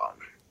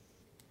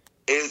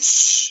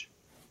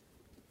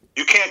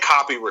 You can't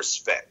copy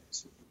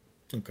respect.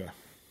 Okay.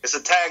 It's a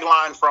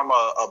tagline from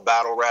a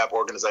battle rap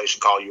organization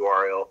called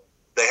URL.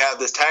 They have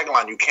this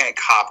tagline: you can't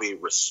copy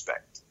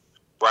respect,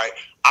 right?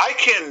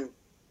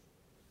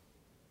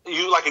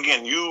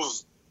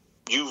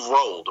 You've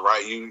rolled,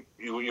 right?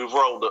 You've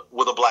rolled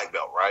with a black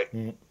belt, right?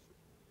 Mm.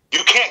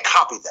 You can't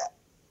copy that.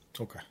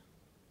 Okay.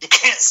 You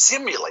can't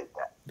simulate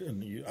that.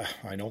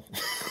 I know.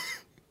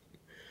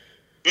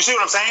 You see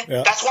what I'm saying?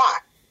 Yeah. That's why.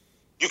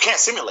 You can't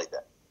simulate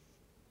that.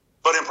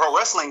 But in pro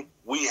wrestling,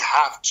 we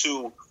have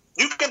to...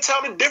 You can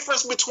tell the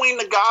difference between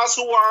the guys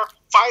who are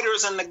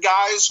fighters and the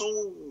guys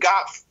who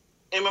got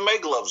MMA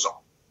gloves on.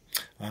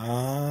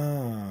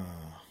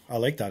 I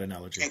like that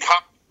analogy. You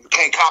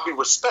can't copy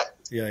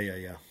respect.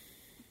 Yeah.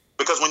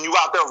 Because when you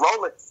out there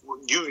rolling,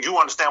 you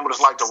understand what it's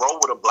like to roll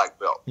with a black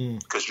belt.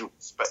 Because you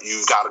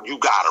gotta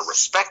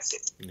respect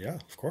it. Yeah,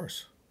 of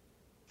course.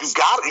 You've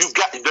got.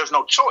 There's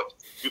no choice.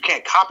 You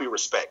can't copy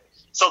respect.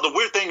 So the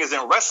weird thing is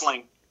in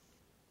wrestling,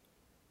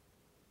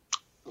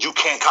 you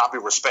can't copy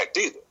respect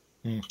either.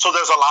 So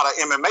there's a lot of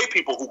MMA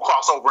people who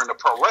cross over into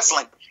pro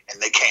wrestling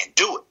and they can't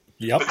do it.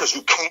 Yep. Because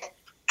you can't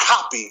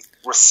copy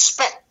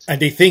respect.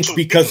 And they think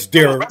because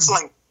they're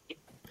wrestling.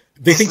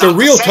 They think they're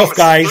real tough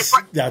guys.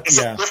 It's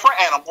a different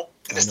animal,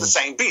 and it's the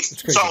same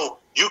beast. So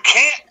you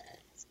can't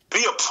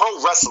be a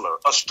pro wrestler,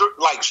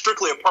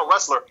 strictly a pro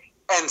wrestler,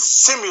 and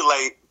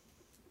simulate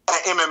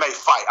an MMA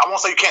fight. I won't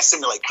say you can't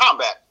simulate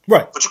combat,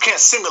 right? But you can't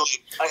simulate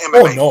an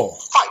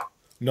MMA fight.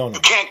 No. You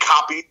can't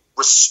copy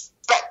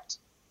respect.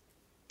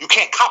 You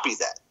can't copy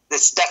that.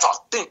 That's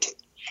authentic,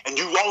 and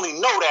you only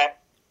know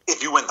that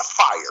if you're in the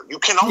fire. You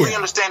can only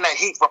understand that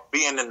heat from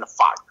being in the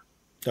fire.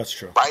 That's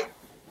true, right?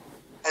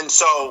 And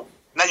so.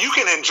 Now you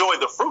can enjoy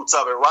the fruits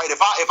of it, right?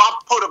 If I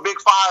put a big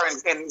fire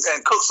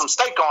and cook some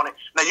steak on it,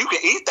 now you can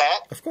eat that,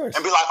 of course,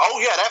 and be like, oh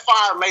yeah, that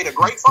fire made a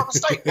great fucking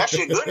steak. That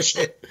shit good as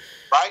shit,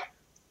 right?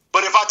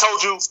 But if I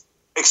told you,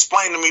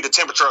 explain to me the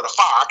temperature of the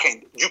fire,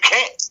 you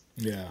can't.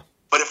 Yeah.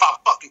 But if I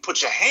fucking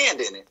put your hand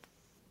in it,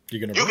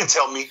 you can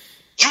tell me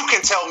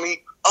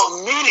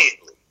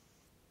immediately.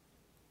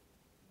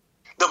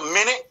 The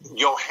minute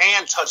your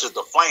hand touches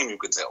the flame, you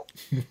can tell.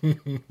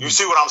 You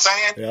see what I'm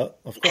saying? Yeah,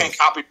 of course. You can't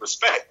copy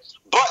respect.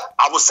 But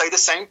I would say the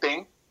same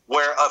thing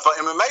where if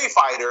an MMA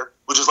fighter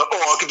was just like,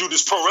 oh, I can do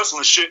this pro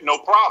wrestling shit, no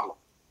problem.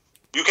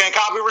 You can't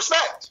copy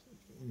respect.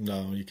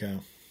 No, you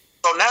can't.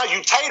 So now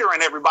you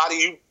tatering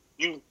everybody.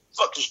 You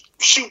fucking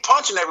shoot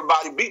punching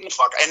everybody, beating the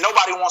fuck, and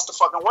nobody wants to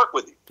fucking work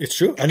with you. It's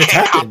true, and you it's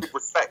can't happened. Copy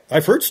respect.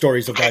 I've heard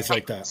stories of guys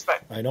like that.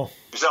 Respect. I know.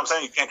 You see what I'm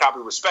saying? You can't copy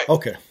respect.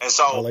 Okay. And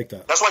so I like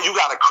that. That's why you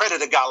got to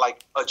credit a guy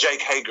like a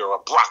Jake Hager, a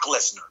Brock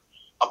Lesnar,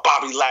 a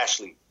Bobby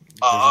Lashley,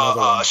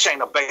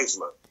 Shayna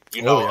Baszler,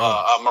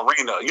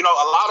 Marina. You know,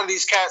 a lot of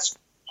these cats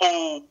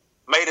who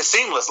made it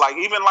seamless. Like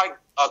even like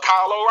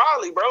Kyle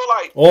O'Reilly, bro.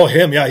 Like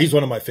him, yeah, he's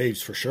one of my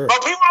faves for sure.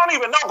 But people don't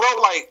even know,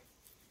 bro. Like,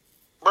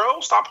 bro,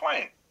 stop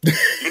playing.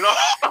 You know,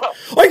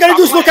 all you gotta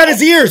do is look at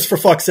his ears, for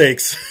fuck's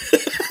sakes.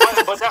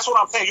 but that's what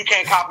I'm saying. You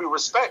can't copy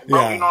respect,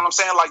 bro. Yeah. You know what I'm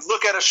saying? Like,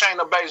 look at a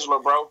Shayna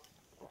Baszler, bro.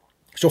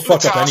 She'll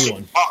fuck up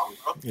anyone.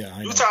 Yeah, I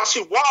know. You tell her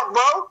she walk,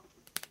 bro.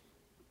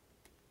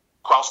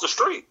 Cross the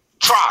street.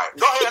 Try it.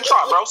 Go ahead and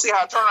try, bro. See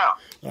how it turn out.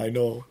 I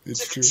know.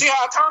 It's true. See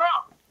how it turn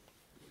out.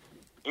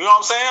 You know what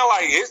I'm saying?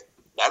 Like,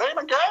 that ain't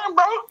a game,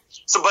 bro.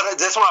 So, but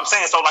that's what I'm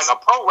saying. So, like, a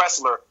pro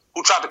wrestler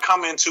who tried to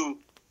come into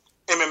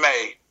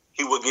MMA,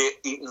 he would get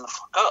eaten the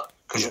fuck up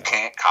because you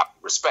can't copy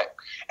respect.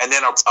 And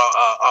then a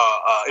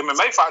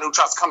MMA fighter who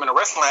tries to come into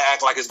wrestling and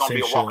act like it's going to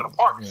be a walk in the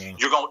park,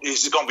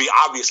 it's going to be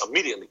obvious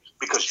immediately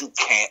because you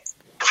can't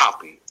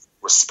copy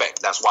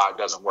respect. That's why it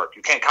doesn't work.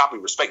 You can't copy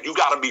respect. You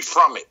got to be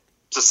from it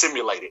to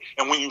simulate it.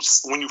 And when you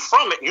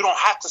from it, you don't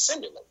have to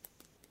simulate.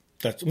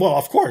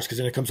 Of course, because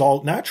then it comes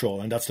all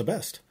natural, and that's the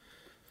best.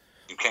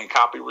 You can't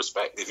copy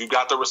respect. If you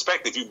got the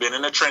respect, if you've been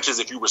in the trenches,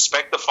 if you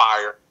respect the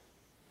fire,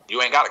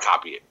 you ain't got to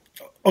copy it.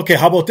 Okay,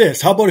 how about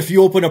this? How about if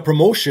you open a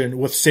promotion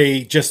with,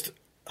 say, just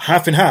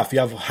half and half? You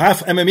have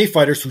half MMA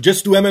fighters who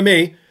just do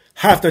MMA,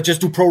 half that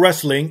just do pro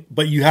wrestling,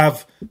 but you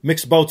have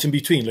mixed bouts in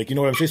between. Like, you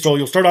know what I'm saying? So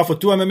you'll start off with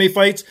 2 MMA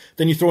fights,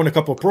 then you throw in a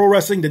couple of pro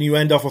wrestling, then you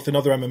end off with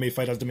another MMA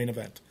fight as the main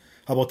event.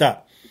 How about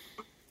that?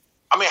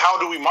 I mean, how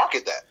do we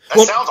market that?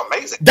 That sounds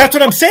amazing. That's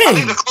what I'm saying. I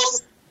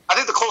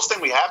think the closest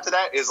thing we have to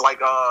that is like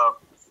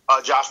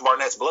Josh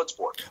Barnett's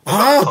Bloodsport.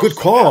 Good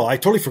call. I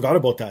totally forgot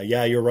about that.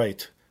 Yeah, you're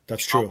right.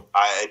 That's true.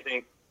 I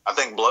think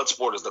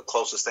Bloodsport is the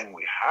closest thing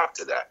we have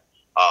to that.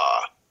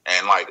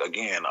 And like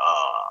again,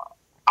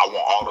 I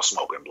want all the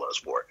smoke in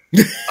Bloodsport.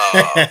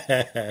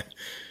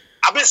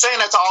 I've been saying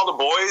that to all the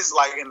boys,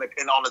 like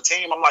on the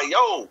team. I'm like,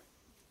 yo,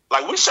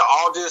 like we should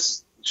all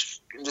just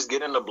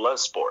get into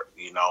Bloodsport,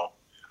 you know.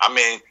 I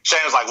mean,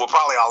 Shane's like, we'll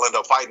probably all end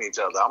up fighting each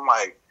other. I'm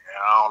like,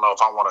 I don't know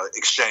if I want to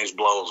exchange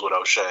blows with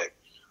O'Shea.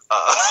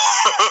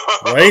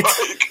 Right?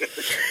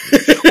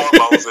 Or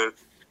Moses.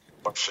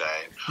 Or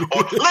Shane.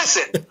 Or,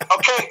 listen,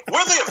 okay,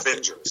 we're the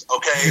Avengers,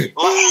 okay?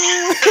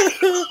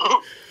 Like,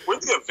 we're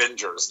the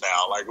Avengers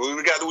now. Like,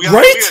 we got to be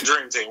a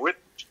dream team.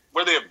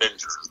 We're the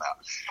Avengers now.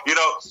 You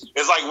know,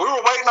 it's like we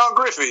were waiting on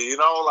Griffey, you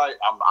know? Like,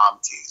 I'm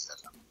teasing.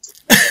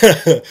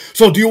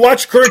 So do you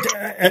watch current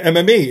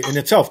MMA in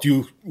itself? Do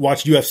you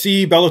watch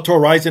UFC, Bellator,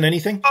 Ryzen,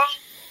 anything?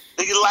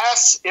 The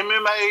last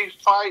MMA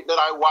fight that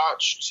I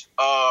watched,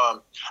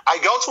 I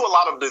go to a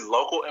lot of the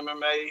local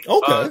MMA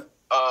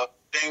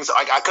things.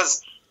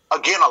 Because,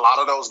 again, a lot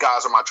of those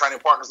guys are my training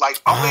partners.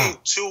 Like, only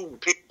 2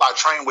 people I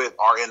train with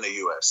are in the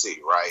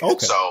UFC, right?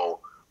 Okay. So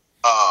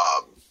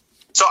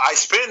I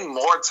spend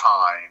more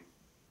time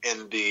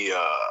in the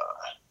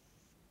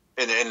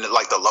in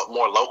like the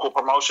more local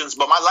promotions.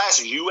 But my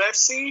last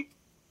UFC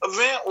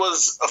event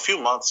was a few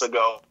months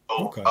ago.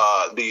 Okay.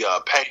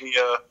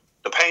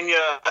 The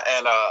Pena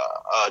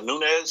and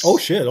Nunes. Oh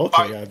shit! Okay,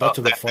 fight. Yeah, that's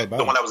a bit far back.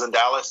 The one that was in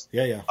Dallas.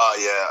 Yeah.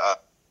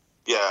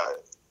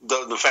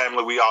 The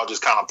family, we all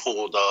just kind of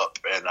pulled up,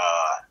 and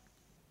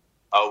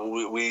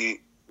we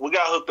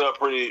got hooked up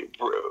pretty. It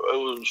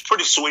was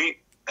pretty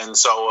sweet, and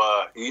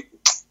so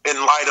in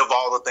light of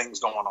all the things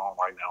going on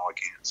right now, I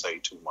can't say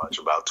too much.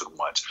 Sure.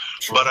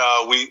 But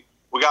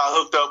we got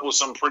hooked up with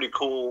some pretty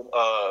cool,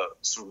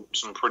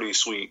 some pretty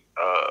sweet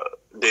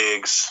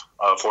digs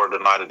for the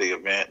night of the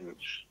event, and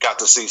got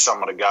to see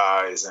some of the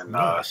guys, and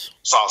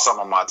saw some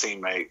of my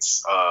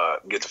teammates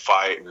get to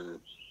fight, and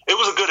it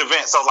was a good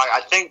event. So, like,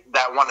 I think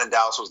that one in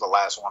Dallas was the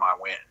last one I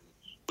went.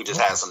 We just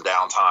had some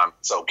downtime,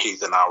 so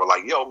Keith and I were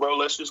like, "Yo, bro,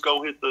 let's just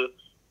go hit the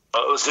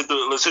let's hit the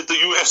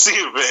UFC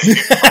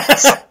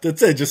event."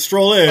 That's it. Just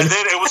stroll in. And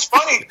then it was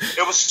funny.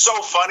 It was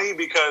so funny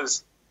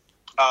because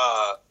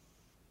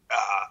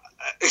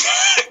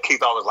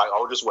Keith always like,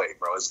 "Oh, just wait,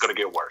 bro. It's gonna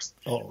get worse."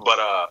 Oh.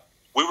 But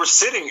we were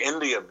sitting in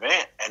the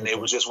event, and it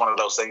was just one of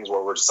those things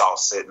where we're just all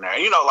sitting there.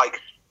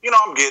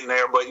 I'm getting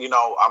there, but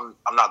I'm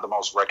not the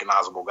most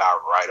recognizable guy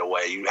right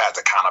away. You have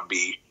to kind of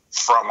be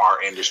from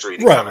our industry,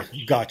 to right?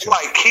 Gotcha.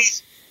 Like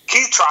Keith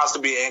tries to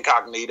be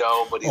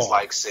incognito, but he's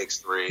like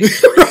 6'3",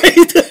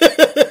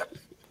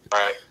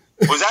 right?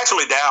 Was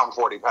actually down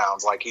 40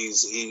 pounds. Like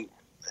he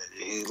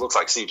looks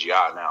like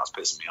CGI now. It's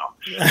pissing me off.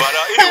 But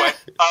anyway,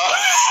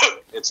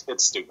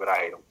 it's stupid. I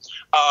hate him.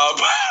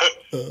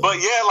 But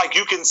yeah, like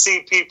you can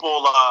see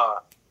people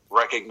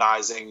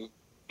recognizing,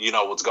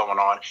 what's going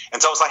on.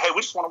 And so it's like, hey,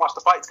 we just want to watch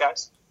the fights,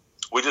 guys.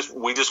 We just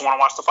want to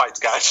watch the fights,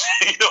 guys.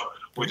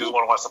 We just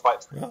want to watch the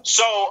fights. Yeah.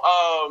 So,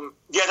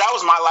 that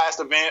was my last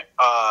event.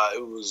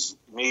 It was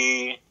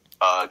me,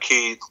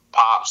 Keith,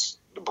 Pops,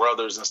 the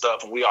brothers and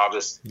stuff, and we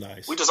just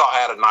all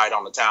had a night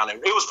on the town. And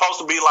it was supposed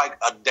to be like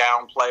a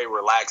downplay,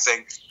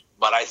 relaxing,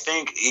 but I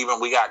think even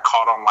we got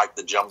caught on like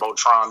the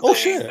Jumbotron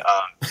thing.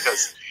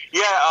 Because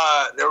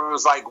there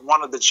was like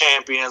one of the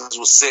champions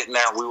was sitting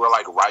there, and we were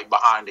like right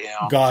behind him.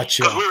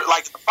 Gotcha. Because we were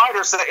like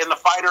in the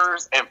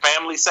fighters and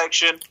family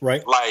section,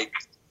 right? Like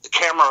the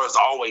camera is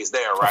always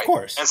there, right? Of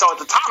course. And so at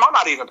the time, I'm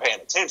not even paying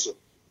attention,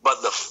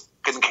 but the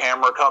freaking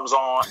camera comes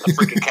on,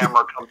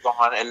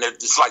 and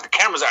it's like the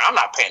camera's there. I'm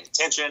not paying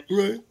attention,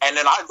 right? And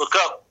then I look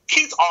up.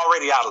 Keith's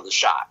already out of the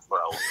shot, bro.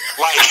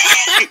 Like,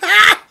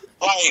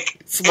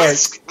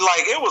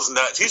 it was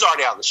nuts. He's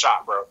already out of the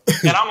shot, bro.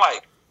 And I'm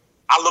like,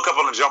 I look up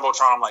on the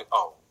Jumbotron. I'm like,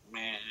 oh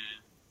man,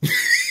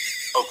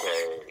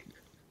 okay.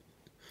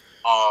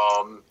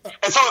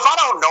 And so if I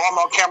don't know I'm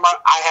on camera,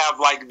 I have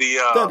like the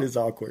that is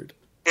awkward.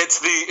 It's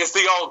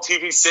the old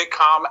TV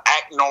sitcom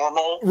Act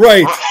Normal,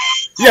 right?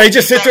 Yeah, you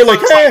just sit there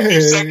like,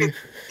 hey.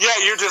 Yeah,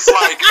 you're just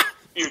like.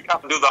 You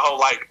kind of do the whole,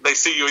 like, they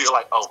see you, you're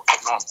like, oh,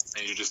 act normal.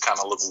 And you just kind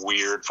of look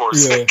weird for a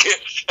second.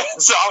 And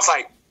so I was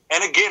like,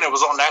 and again, it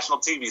was on national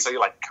TV. So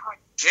you're like, God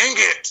dang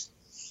it.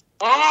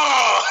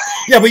 Oh.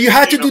 Yeah, but you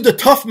had to do the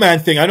tough man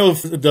thing. I know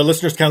if the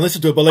listeners can't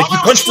listen to it, but like you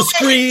punch the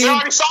screen.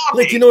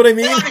 Like, you know what I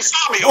mean?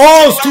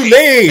 Oh, it's too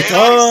late.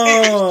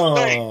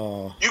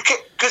 Oh.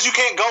 Because you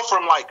can't go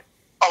from like,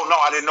 oh, no,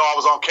 I didn't know I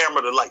was on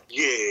camera to like,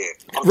 yeah,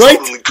 I'm right?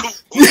 totally cool.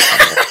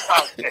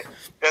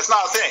 That's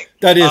not a thing.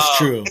 That is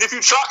true. And if you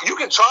try, you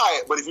can try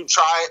it, but if you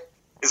try it,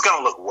 it's going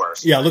to look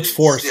worse. Yeah, it looks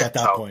forced at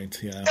that point.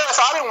 Yeah. Yeah,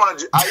 so I didn't want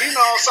to,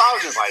 so I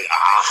was just like,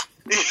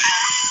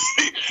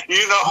 it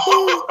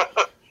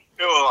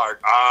was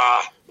like,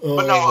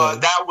 But no,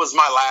 that was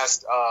my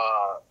last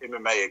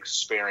MMA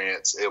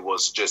experience. It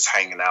was just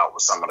hanging out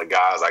with some of the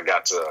guys. I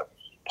got to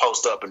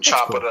post up and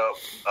chop it up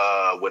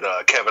with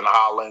Kevin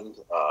Holland.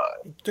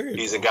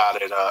 He's a guy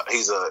that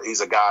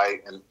he's a guy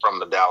from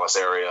the Dallas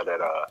area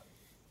that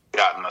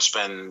gotten to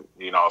spend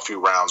a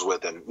few rounds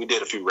with, and we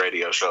did a few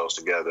radio shows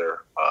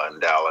together in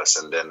Dallas,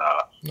 and then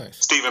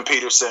Stephen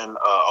Peterson,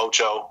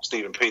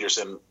 Stephen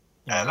Peterson,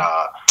 and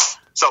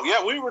so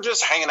yeah, we were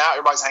just hanging out.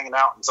 Everybody's hanging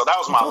out, and so that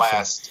was my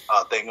last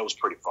thing. It was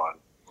pretty fun.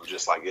 It was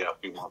just like a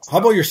few months. How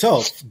about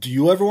yourself? Do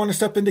you ever want to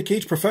step into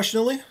cage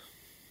professionally?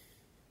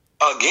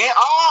 Again,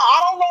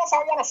 I don't know if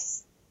I want to.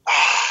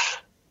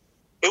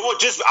 It would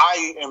just.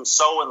 I am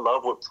so in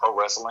love with pro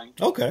wrestling.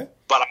 Okay,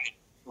 but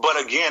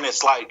again,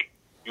 it's like.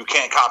 You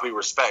can't copy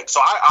respect. So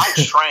I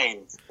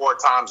train 4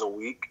 times a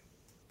week,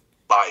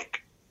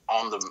 like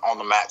on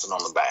the mats and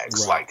on the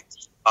bags. Right. Like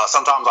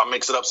sometimes I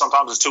mix it up.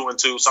 Sometimes it's 2 and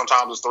 2.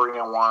 Sometimes it's 3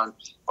 and 1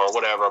 or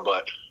whatever.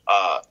 But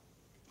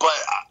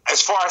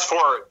as far as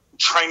for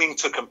training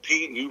to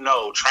compete,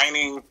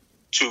 training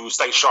to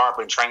stay sharp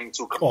and training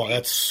to compete. Oh,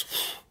 that's.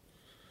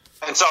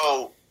 And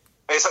so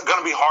it's going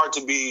to be hard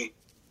to be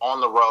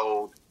on the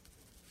road,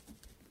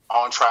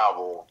 on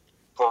travel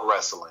for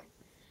wrestling.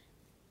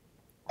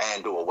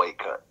 And do a weight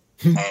cut,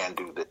 and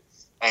do this,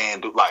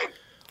 and do like.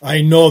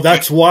 I know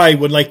that's why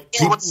when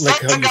people guys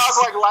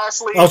like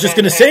Lashley. I was just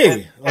gonna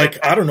say,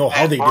 I don't know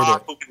how they did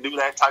it. Who can do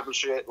that type of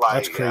shit? Like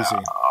that's crazy.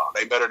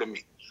 They better than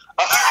me.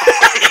 I'm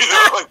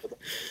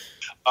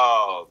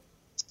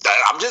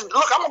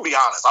gonna be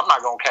honest. I'm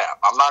not gonna cap.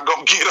 I'm not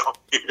gonna get on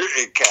here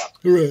and cap.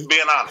 Right.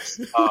 Being honest.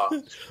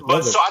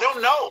 But so I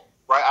don't know,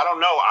 right? I don't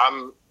know.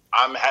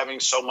 I'm having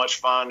so much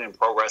fun in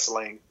pro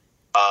wrestling.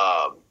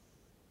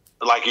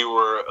 Like you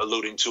were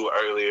alluding to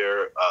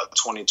earlier,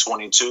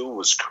 2022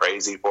 was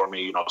crazy for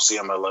me.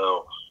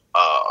 CMLL,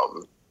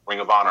 Ring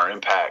of Honor,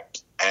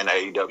 Impact, and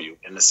AEW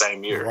in the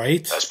same year.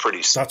 Right. That's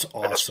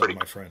awesome,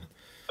 my friend.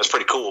 That's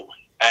pretty cool.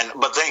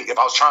 But think, if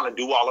I was trying to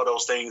do all of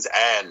those things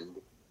and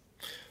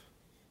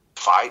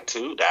fight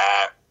too,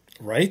 that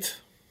right,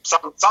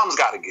 something's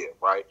got to give,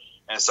 right?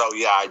 And so,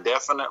 yeah, I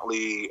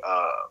definitely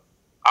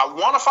I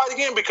want to fight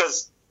again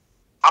because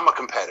I'm a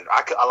competitor.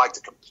 I like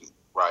to compete,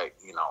 right?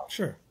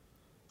 Sure.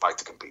 Like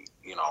to compete,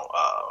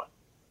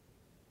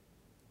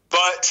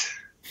 but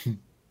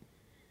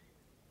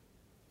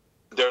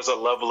there's a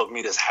level of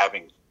me that's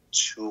having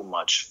too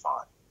much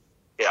fun.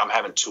 Yeah, I'm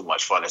having too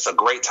much fun. It's a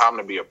great time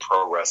to be a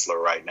pro wrestler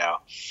right now.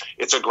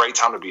 It's a great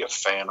time to be a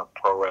fan of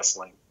pro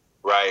wrestling,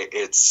 right?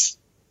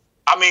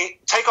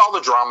 Take all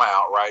the drama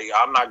out, right?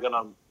 I'm not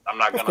gonna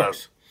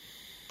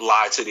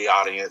lie to the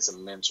audience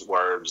and mince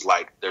words.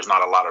 Like, there's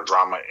not a lot of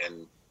drama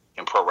in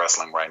pro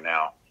wrestling right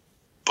now,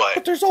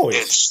 but there's always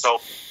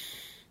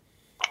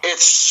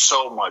It's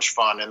so much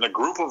fun, and the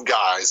group of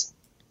guys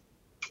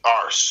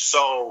are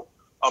so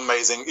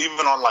amazing.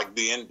 Even on like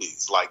the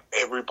indies, like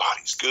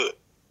everybody's good.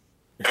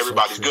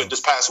 Everybody's good. This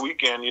past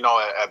weekend,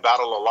 at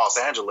Battle of Los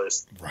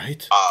Angeles,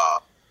 right?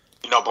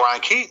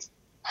 Brian Keith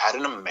had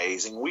an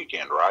amazing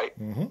weekend, right?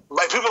 Mm-hmm.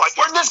 Like people are like,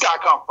 where'd this guy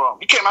come from?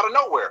 He came out of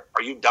nowhere.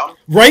 Are you dumb?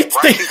 Right?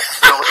 Brian Keith's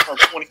been around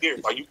 20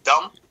 years. Are you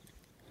dumb?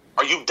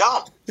 Are you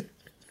dumb?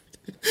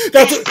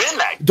 That's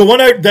the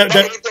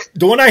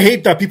one I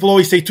hate that people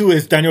always say too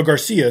is Daniel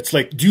Garcia. It's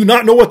like, do you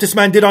not know what this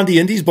man did on the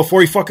indies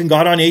before he fucking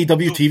got on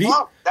AEW TV?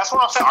 That's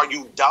what I'm saying. Are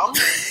you dumb?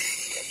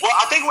 Well,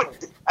 I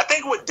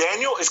think with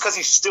Daniel is because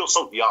he's still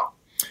so young.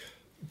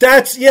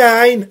 That's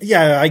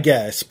I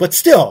guess, but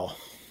still,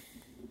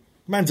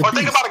 man's a Or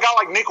beast. think about a guy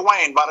like Nick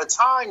Wayne. By the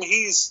time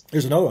he's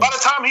 30,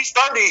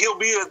 he'll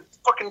be a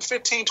fucking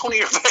 15, 20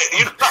 year vet.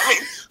 You know what I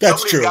mean?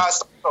 That's Some true. Of these guys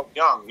start so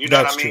young. You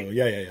know That's what I mean? true.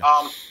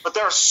 Yeah. But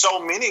there are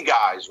so many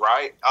guys,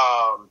 right?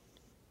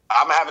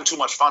 I'm having too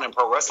much fun in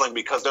pro wrestling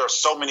because there are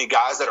so many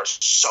guys that are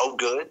so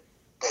good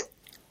that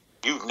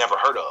you've never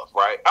heard of,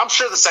 right? I'm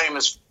sure the same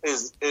is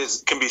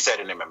can be said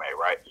in MMA,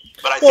 right?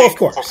 But I think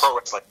for pro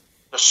wrestling,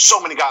 there's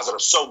so many guys that are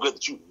so good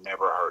that you've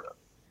never heard of.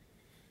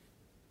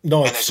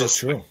 No, it's so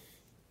true.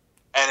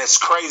 And it's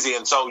crazy.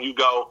 And so you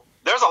go,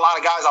 there's a lot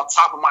of guys off the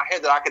top of my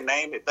head that I can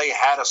name. If they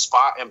had a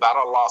spot in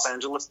Battle of Los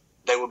Angeles,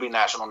 they would be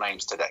national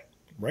names today.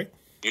 Right.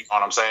 You know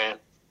what I'm saying?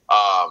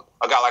 A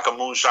guy like a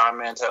Moonshine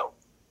Mantell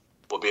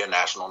will be a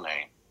national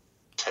name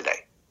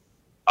today.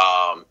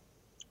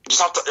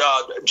 Just off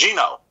the,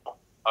 Gino,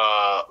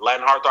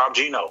 Latin Heartthrob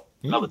Gino,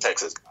 another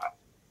Texas guy.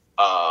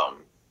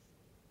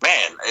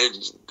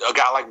 A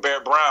guy like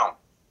Barrett Brown.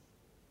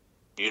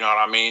 You know what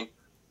I mean?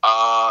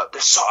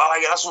 That's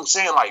what I'm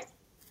saying. Like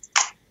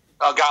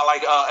a guy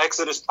like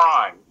Exodus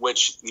Prime,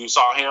 which you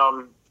saw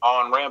him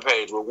on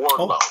Rampage with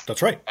Wardlow. Oh,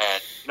 that's right.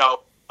 And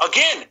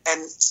again,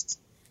 and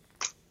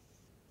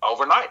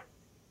overnight,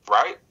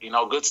 right?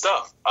 Good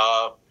stuff.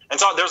 And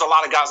so there's a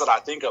lot of guys that I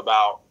think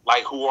about,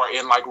 like who are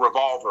in like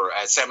Revolver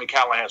at Sami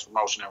Callihan's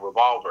promotion in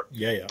Revolver.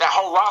 Yeah. That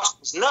whole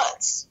roster's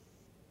nuts.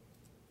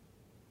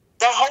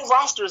 That whole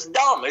roster is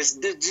dumb. It's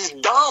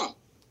just dumb.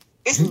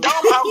 It's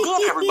dumb how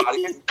good everybody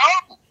is.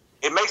 Dumb.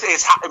 It makes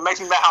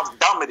me mad how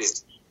dumb it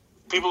is.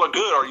 People are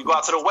good, or you go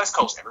out to the West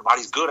Coast,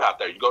 everybody's good out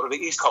there. You go to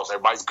the East Coast,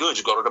 everybody's good.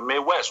 You go to the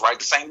Midwest, right?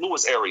 The St.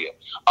 Louis area.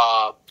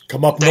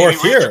 Come up Davey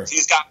north Richards, here.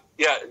 He's got,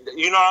 you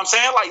know what I'm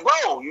saying? Like,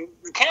 bro,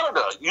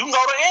 Canada, you can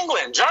go to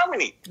England,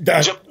 Germany.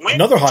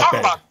 Another hotbed.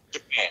 About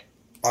Japan.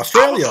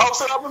 Australia. I was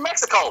posted up in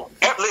Mexico.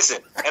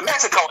 Listen, in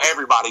Mexico,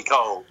 everybody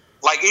cold.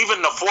 Like,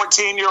 even the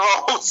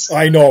 14-year-olds.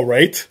 I know,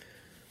 right?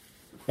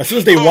 As soon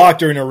as they walk,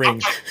 they're in a ring.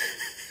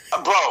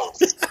 Bro,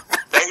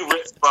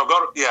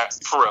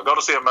 for real, go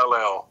to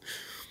CMLL.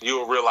 You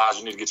will realize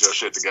you need to get your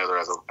shit together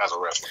as a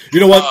wrestler. You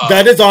know what?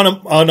 That is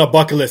on a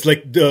bucket list.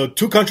 Like, the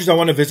two countries I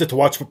want to visit to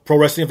watch a pro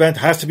wrestling event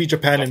has to be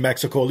Japan and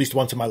Mexico at least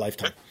once in my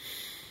lifetime.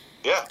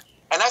 Yeah.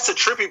 And that's the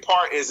trippy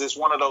part is it's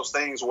one of those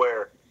things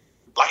where,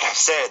 like I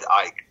said,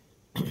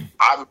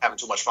 I'm having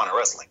too much fun at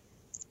wrestling.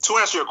 To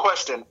answer your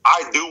question,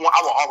 I will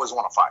always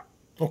want to fight.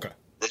 Okay.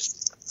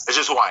 It's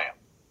just who I am.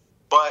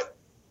 But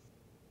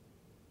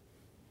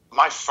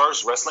my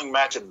first wrestling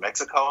match in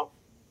Mexico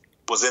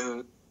was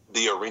in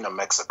the Arena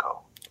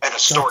Mexico. And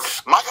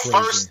my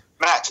first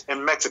match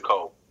in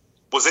Mexico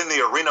was in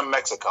the Arena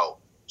Mexico,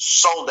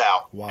 sold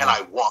out, and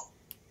I won.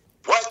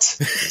 What?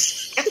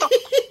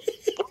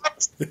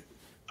 What?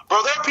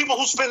 Bro, there are people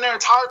who spend their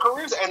entire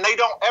careers and they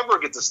don't ever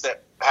get to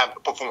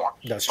perform.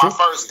 That's true. My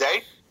first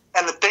day.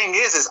 And the thing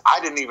is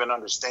I didn't even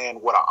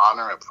understand what an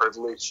honor and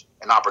privilege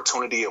and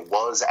opportunity it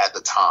was at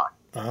the time.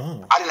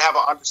 Oh. I didn't have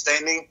an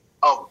understanding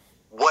of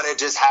what had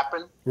just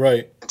happened.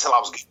 Right. Until I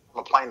was getting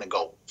on a plane to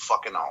go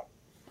fucking on.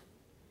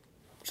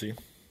 See?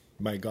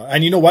 My God.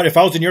 And you know what? If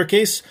I was in your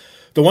case,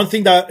 the one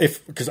thing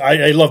because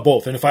I love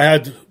both, and if I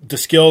had the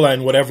skill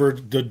and whatever,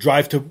 the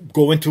drive to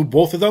go into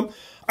both of them,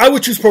 I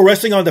would choose pro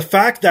wrestling on the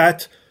fact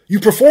that you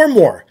perform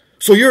more.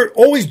 So you're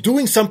always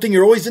doing something.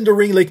 You're always in the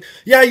ring. Like,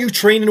 yeah, you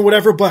train and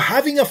whatever, but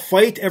having a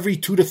fight every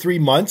 2 to 3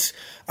 months,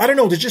 I don't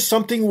know. There's just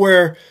something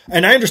where,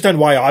 and I understand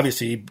why,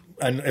 obviously,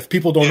 and if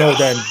people don't know,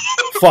 then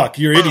fuck,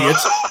 you're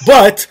idiots.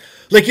 But,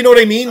 like, you know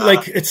what I mean?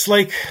 Like, it's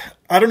like,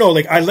 I don't know,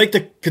 like, I like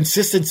the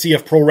consistency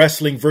of pro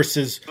wrestling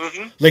versus,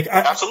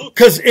 absolutely.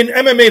 Because in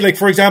MMA, like,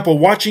 for example,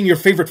 watching your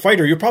favorite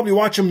fighter, you probably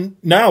watch them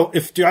now,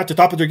 if you're at the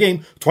top of their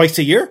game, twice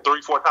a year.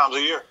 3-4 times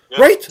a year.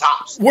 Yeah. Right?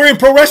 Tops. Where in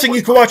pro wrestling,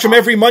 you can watch them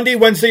every Monday,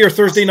 Wednesday, or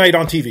Thursday night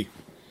on TV.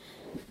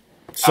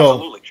 So,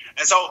 absolutely.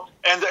 And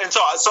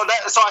so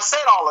I said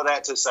all of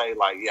that to say,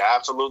 like, yeah,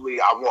 absolutely,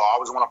 I will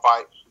always want to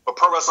fight, but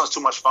pro wrestling is too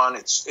much fun.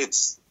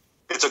 It's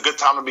a good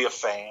time to be a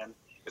fan.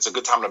 It's a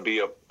good time to be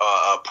a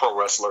pro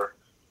wrestler.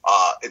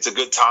 It's a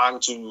good time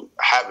to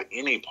have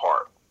any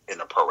part in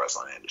the pro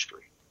wrestling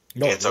industry.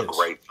 No, it's a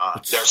great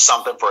time. There's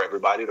something for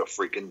everybody to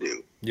freaking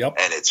do. Yep.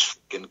 And it's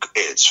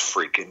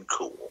freaking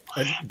cool.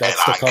 And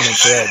that's the common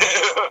thread.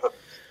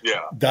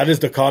 Yeah. That is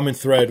the common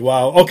thread.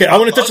 Wow. Okay, I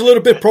want to touch a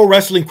little bit pro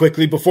wrestling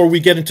quickly before we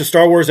get into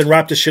Star Wars and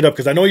wrap this shit up,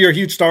 because I know you're a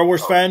huge Star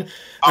Wars fan.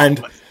 And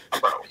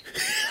bro.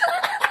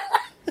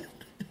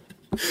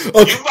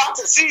 Okay.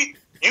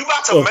 You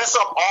about to mess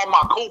up all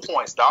my cool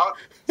points, dog.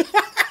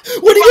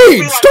 What do you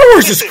mean? Like, Star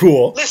Wars is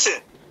cool. Listen,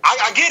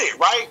 I get it,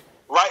 right?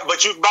 Right,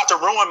 but you're about to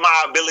ruin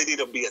my ability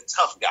to be a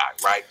tough guy,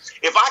 right?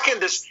 If I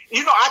can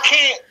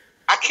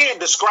I can't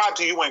describe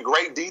to you in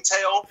great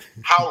detail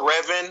how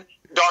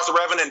Darth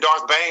Revan and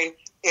Darth Bane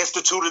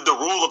instituted the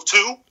rule of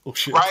 2,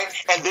 right?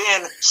 And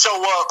then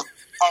show up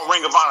on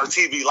Ring of Honor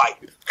TV like,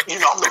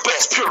 I'm the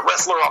best pure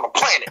wrestler on the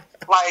planet.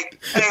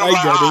 Like, hey, I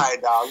get it. all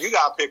right, dog, you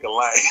gotta pick a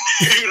lane.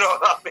 You know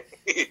what I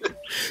mean?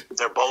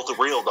 They're both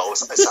real, though.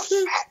 It's a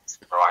fact,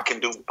 bro. I can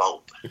do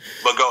both.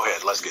 But go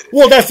ahead, let's get it.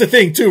 Well, that's the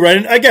thing too, right?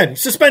 And again,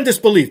 suspend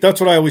disbelief.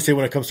 That's what I always say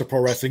when it comes to pro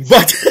wrestling.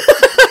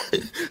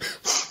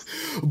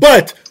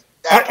 But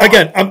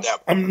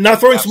I'm not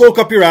throwing smoke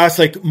up your ass.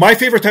 Like, my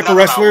favorite type of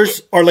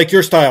wrestlers are like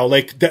your style,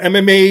 like the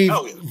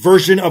MMA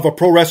version of a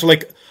pro wrestler.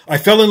 Like, I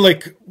fell in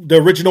like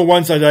the original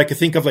ones that I could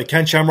think of, like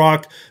Ken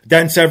Shamrock,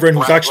 Dan Severn,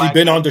 who's actually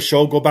been on the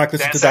show. Go back,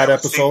 listen to that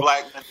episode.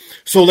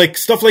 So like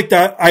stuff like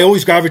that, I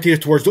always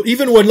gravitated towards.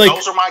 Even when like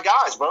those are my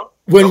guys, bro.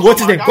 When what's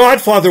his name,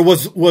 Godfather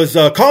was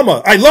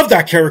Kama. I love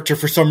that character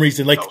for some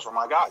reason. Like, those are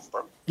my guys,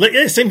 bro. Like,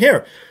 yeah, same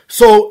here.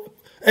 So,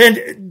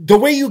 and the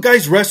way you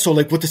guys wrestle,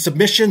 like with the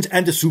submissions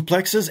and the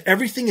suplexes,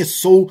 everything is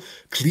so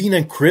clean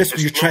and crisp.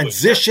 Your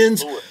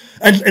transitions,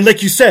 and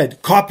like you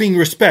said, copying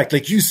respect.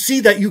 Like, you see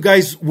that you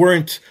guys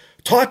weren't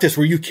taught this,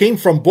 where you came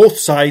from both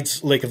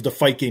sides, like, of the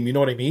fight game. You know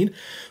what I mean?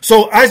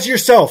 So, as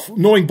yourself,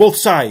 knowing both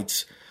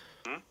sides,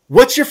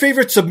 what's your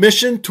favorite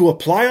submission to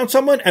apply on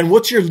someone, and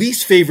what's your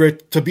least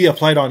favorite to be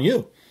applied on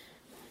you?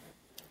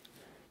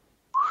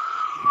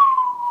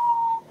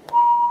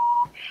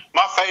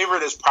 My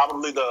favorite is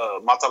probably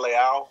the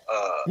Mataleao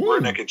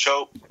rear naked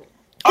choke.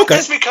 Okay.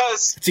 Just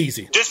because it's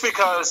easy. Just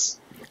because,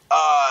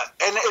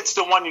 and it's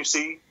the one you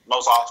see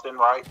most often,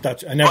 right?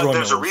 That's, and everyone but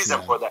there's knows, a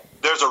reason for that.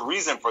 There's a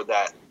reason for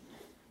that.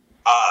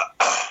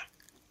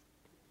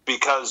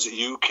 Because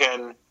you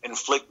can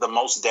inflict the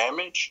most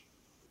damage,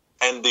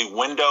 and the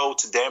window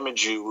to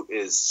damage you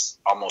is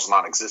almost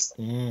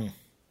non-existent.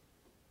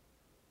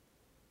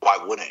 Why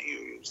wouldn't you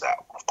use that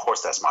one? Of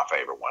course, that's my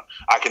favorite one.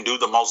 I can do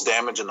the most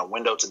damage, and the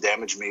window to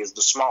damage me is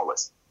the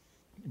smallest.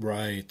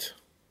 Right.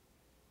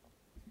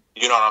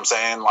 You know what I'm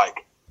saying?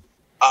 Like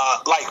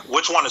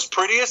which one is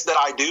prettiest that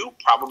I do?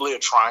 Probably a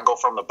triangle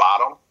from the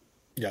bottom.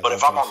 Yeah, but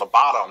if I'm on the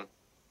bottom,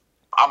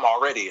 I'm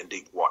already in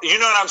deep water. You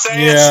know what I'm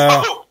saying?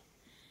 Yeah.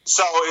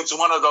 So it's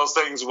one of those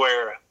things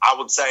where I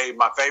would say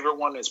my favorite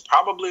one is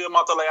probably a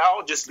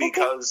Mataleao, just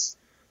because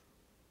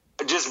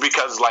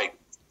like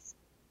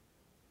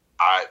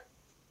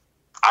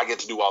I get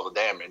to do all the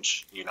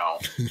damage, you know,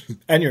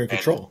 and you're in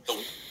control.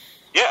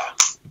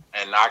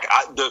 And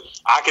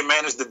I can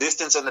manage the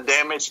distance and the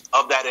damage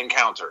of that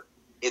encounter.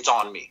 It's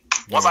on me.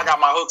 Once I got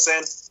my hooks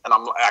in,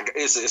 and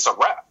it's a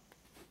wrap.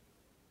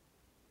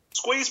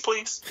 Squeeze,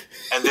 please.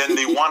 And then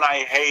the one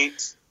I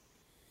hate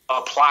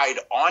applied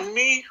on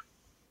me,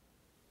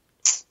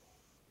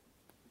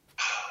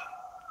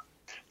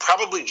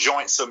 probably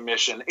joint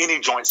submission. Any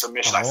joint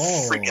submission, I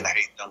freaking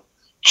hate them.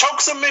 Choke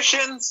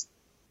submissions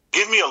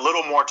give me a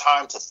little more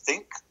time to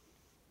think.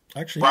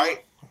 Actually,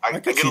 right? I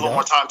get a little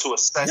more time to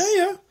assess.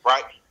 Yeah.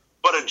 Right?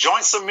 But a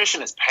joint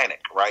submission is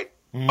panic, right?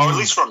 Or at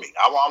least for me.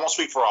 I won't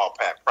speak for all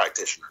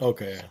practitioners.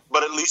 Okay.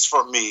 But at least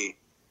for me,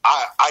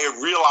 I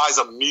realize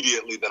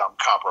immediately that I'm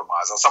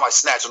compromised. When somebody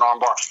snatch an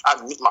armbar,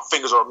 my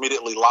fingers are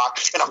immediately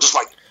locked, and I'm just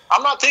like,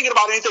 I'm not thinking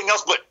about anything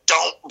else but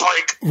don't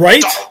break.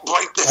 Right? Don't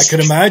break this. I can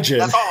imagine.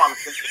 That's all I'm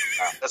thinking.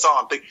 That's all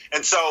I'm thinking.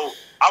 And so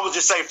I would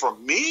just say, for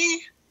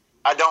me,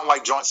 I don't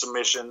like joint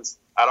submissions.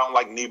 I don't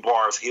like knee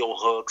bars, heel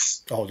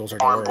hooks. Oh, those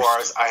are arm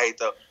bars. I hate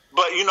them.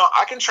 But, you know,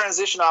 I can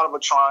transition out of a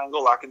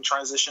triangle. I can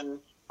transition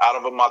out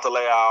of a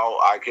Mataleao.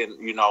 I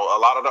can, you know, a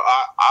lot of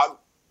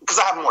because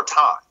I have more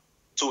time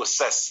to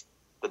assess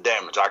the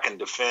damage. I can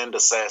defend,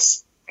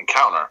 assess, and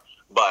counter.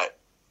 But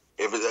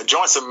if it's a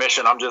joint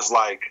submission, I'm just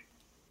like,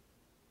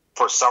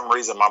 for some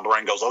reason, my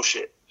brain goes, oh,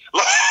 shit.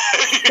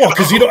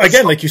 Because,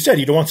 again, like you said,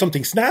 you don't want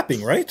something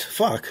snapping, right?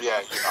 Fuck.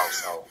 Yeah,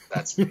 so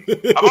that's me.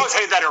 I've always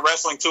hated that in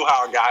wrestling, too,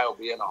 how a guy will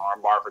be in an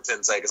arm bar for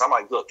 10 seconds. I'm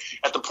like, look,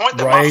 at the point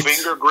that my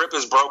finger grip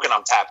is broken,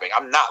 I'm tapping.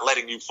 I'm not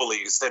letting you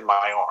fully extend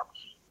my arm.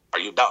 Are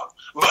you dumb?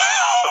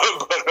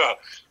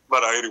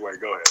 But anyway,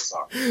 go ahead.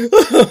 Sorry.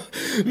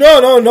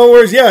 No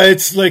worries. Yeah,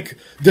 it's like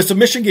the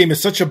submission game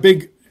is such a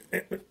big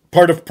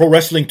part of pro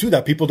wrestling too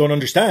that people don't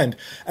understand.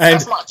 And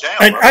that's my jam,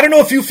 and bro. I don't know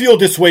if you feel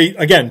this way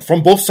again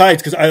from both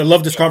sides, because I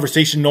love this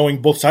conversation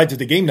knowing both sides of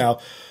the game now.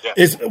 Yeah.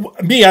 Is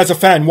me as a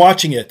fan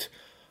watching it,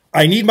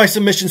 I need my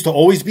submissions to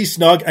always be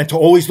snug and to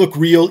always look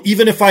real,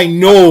 even if I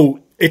know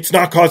it's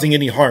not causing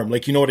any harm.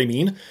 Like, you know what I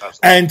mean? Absolutely.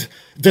 And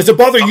does it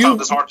bother you?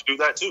 It's hard to do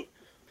that too.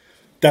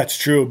 That's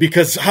true,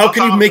 because how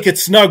can you make it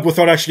snug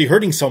without actually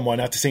hurting someone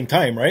at the same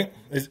time, right?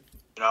 That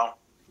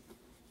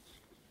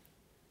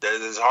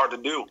is hard to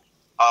do.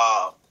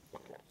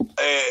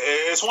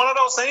 It's one of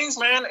those things,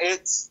 man.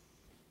 That's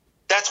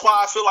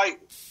why I feel like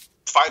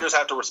fighters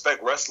have to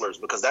respect wrestlers,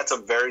 because that's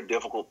a very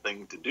difficult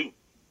thing to do.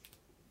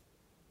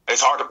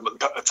 It's hard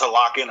to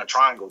lock in a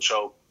triangle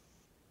choke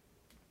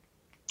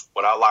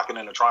without locking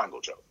in a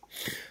triangle choke.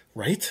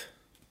 Right?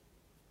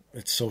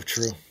 It's so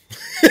true.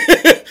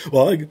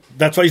 Well,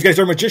 that's why you guys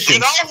are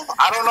magicians.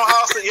 I don't know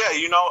how else to,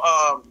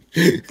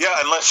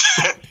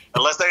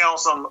 unless they on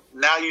some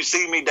now you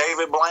see me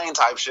David Blaine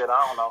type shit.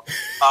 I don't know.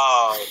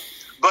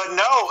 But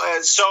no,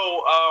 I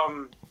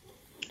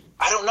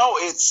don't know.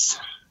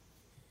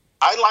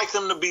 I like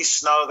them to be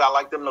snug. I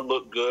like them to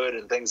look good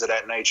and things of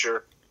that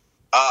nature.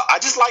 I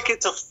just like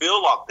it to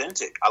feel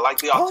authentic. I like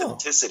the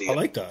authenticity. I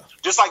like that.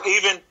 Just like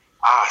even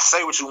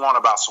say what you want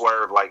about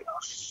Swerve, like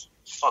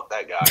fuck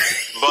that guy,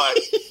 but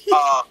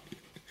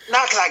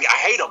not because I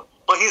hate him,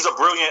 but he's a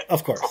brilliant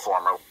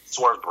performer.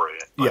 Swerve's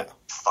brilliant. Yeah,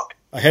 fuck it.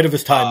 Ahead of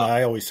his time.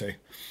 I always say.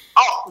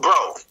 Oh,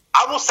 bro,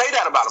 I will say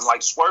that about him.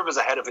 Like Swerve is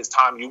ahead of his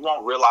time. You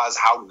won't realize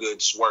how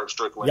good Swerve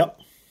Strickland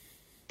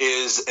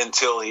is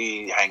until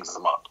he hangs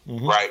them up,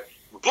 right?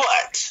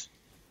 But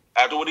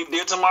after what he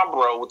did to my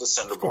bro with the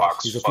cinder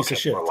blocks, he's a piece of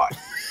shit. For life.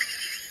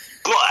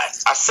 But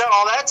I said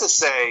all that to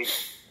say,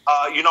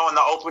 in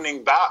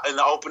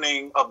the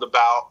opening of the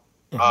bout,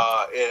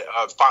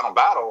 final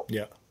battle,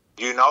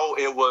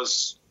 it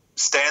was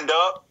stand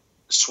up.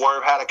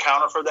 Swerve had a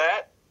counter for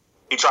that.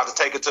 He tried to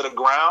take it to the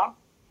ground.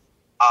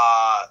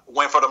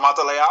 Went for the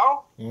Mata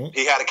Leal.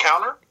 He had a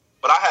counter,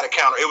 but I had a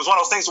counter. It was one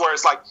of those things where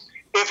it's like,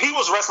 if he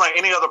was wrestling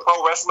any other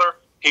pro wrestler,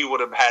 he would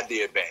have had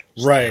the advantage.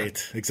 Right,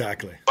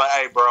 exactly. But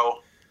hey,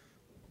 bro,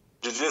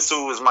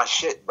 jiu-jitsu is my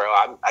shit, bro.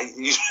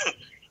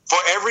 For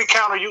every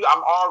counter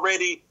I'm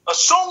already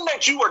assume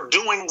that you are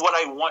doing what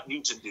I want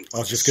you to do. I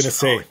was just gonna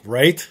say,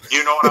 right?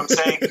 You know what I'm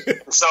saying?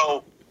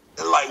 So,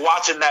 like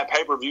watching that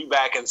pay-per-view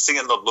back and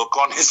seeing the look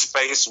on his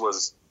face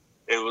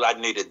I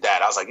needed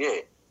that. I was like, yeah,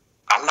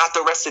 I'm not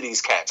the rest of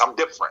these cats. I'm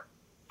different.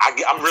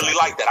 I'm really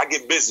like that. I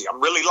get busy. I'm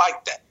really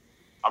like that.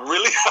 I'm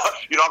really,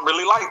 I'm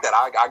really like that.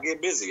 I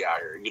get busy out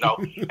here, And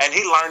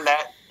he learned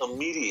that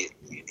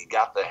immediately, and he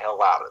got the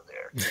hell out of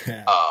there.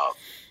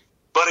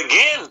 But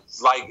again,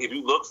 like if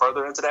you look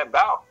further into that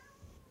bout,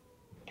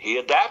 he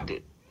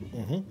adapted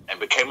and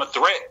became a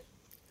threat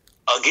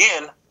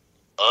again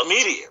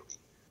immediately.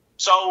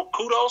 So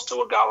kudos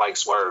to a guy like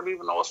Swerve,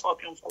 even though it's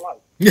fuck him for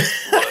life.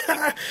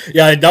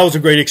 Yeah, that was a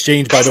great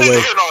exchange, by the way.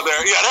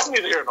 That's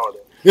neither here nor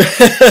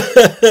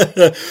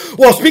there.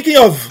 Well, speaking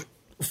of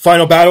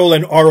Final Battle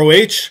and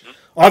ROH,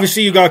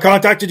 obviously you got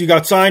contacted, you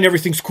got signed,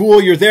 everything's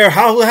cool, you're there.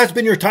 How has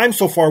been your time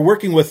so far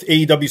working with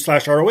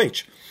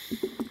AEW/ROH?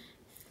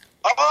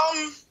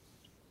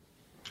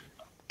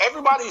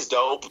 Everybody's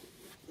dope,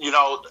 and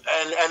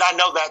I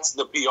know that's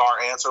the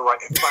PR answer, right?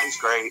 Everybody's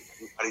great,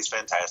 everybody's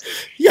fantastic.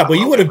 Yeah, but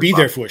you wouldn't be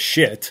there for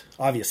shit,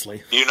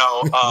 obviously. And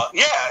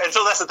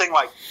so that's the thing.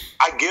 Like,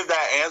 I give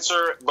that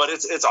answer, but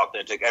it's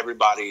authentic.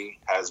 Everybody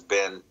has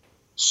been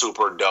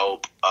super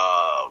dope,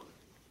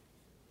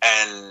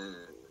 and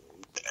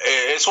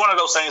it's one of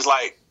those things.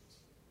 Like,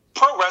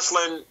 pro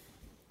wrestling,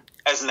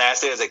 as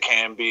nasty as it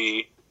can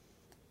be,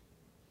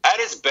 at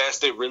its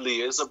best, it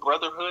really is a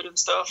brotherhood and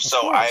stuff.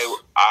 So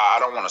I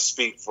don't want to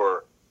speak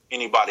for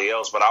anybody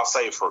else, but I'll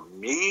say for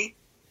me,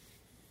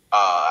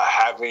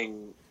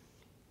 having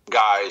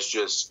guys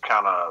just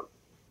kind of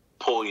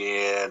pull you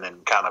in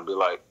and kind of be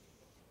like,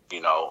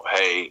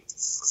 hey,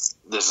 this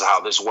is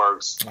how this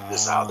works.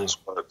 This is how this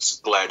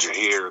works. Glad you're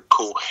here.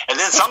 Cool. And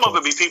then some of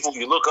it be people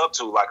you look up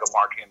to, like a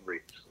Mark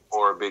Henry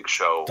or a Big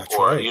Show,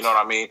 right. You know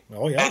what I mean?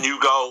 Oh, yeah. And you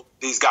go,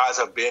 these guys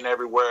have been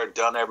everywhere,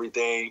 done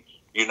everything,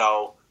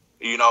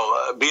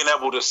 being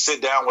able to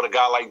sit down with a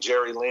guy like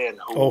Jerry Lynn,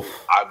 who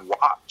I've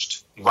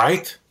watched,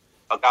 right?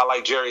 A guy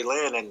like Jerry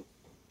Lynn, and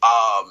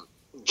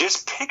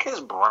just pick his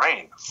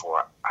brain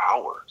for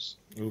hours,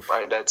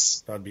 right?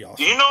 That'd be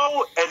awesome.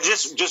 And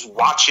just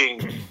watching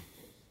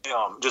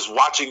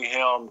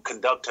him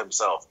conduct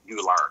himself, you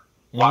learn.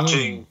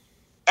 Watching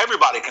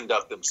everybody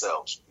conduct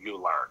themselves, you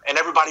learn, and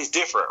everybody's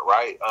different,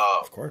 right?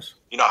 Of course.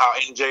 You know how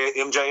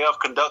MJF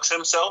conducts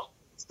himself.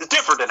 It's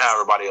different than how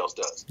everybody else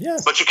does. Yeah.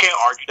 But you can't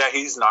argue that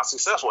he's not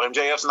successful.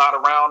 MJF's not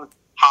around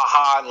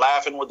ha-ha and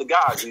laughing with the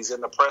guys. He's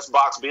in the press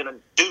box being a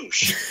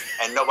douche,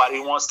 and nobody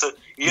wants to,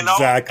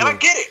 Exactly. And I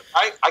get it,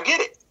 right? I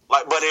get it.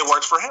 Like, but it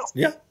works for him.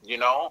 Yeah.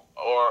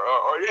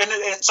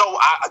 And so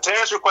to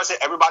answer your question,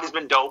 everybody's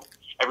been dope.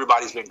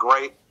 Everybody's been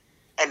great.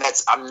 And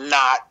it's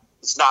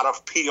not a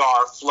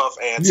PR fluff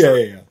answer.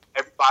 Yeah.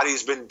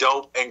 Everybody's been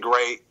dope and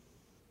great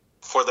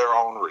for their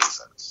own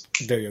reasons.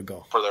 There you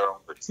go. For their own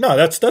reasons. No,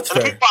 that's fair.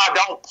 The people I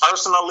don't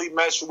personally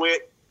mesh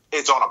with,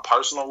 it's on a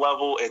personal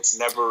level. It's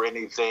never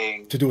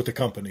anything to do with the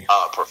company.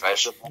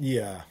 Professional.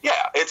 Yeah.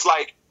 Yeah. It's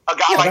like a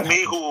guy like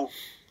me who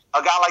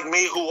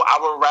I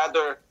would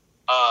rather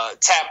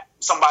tap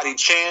somebody's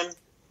chin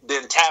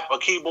than tap a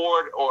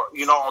keyboard or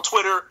on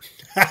Twitter.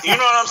 You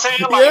know what I'm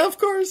saying? Like, yeah, of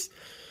course.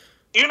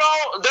 There's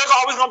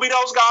always gonna be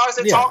those guys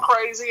that talk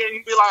crazy, and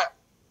you be like,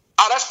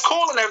 "Oh, that's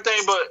cool and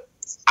everything," but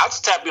I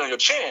just tap you on your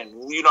chin,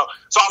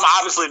 So I'm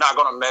obviously not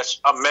going to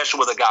mesh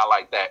with a guy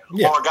like that.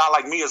 Yeah. Or a guy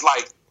like me is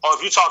like,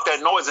 if you talk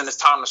that noise and it's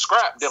time to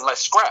scrap, then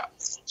let's scrap.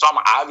 So I'm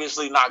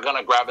obviously not going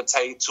to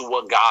gravitate to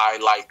a guy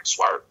like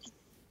Swerve,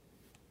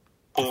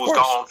 who's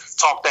going to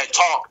talk that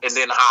talk and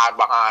then hide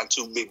behind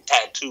two big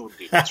tattoo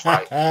dudes,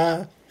 right?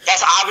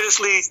 That's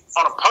obviously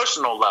on a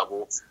personal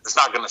level, it's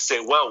not going to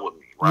sit well with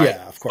me, right?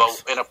 Yeah, of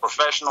course. But in a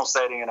professional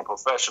setting, in a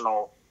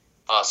professional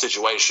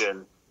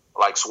situation,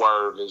 like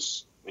Swerve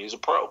he's a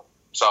pro.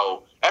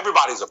 So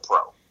everybody's a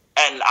pro.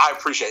 And I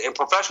appreciate it. In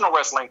professional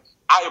wrestling,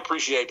 I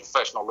appreciate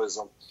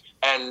professionalism.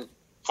 And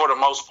for the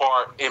most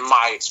part, in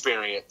my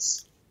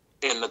experience,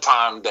 in the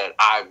time that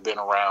I've been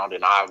around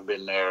and I've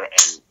been there,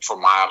 and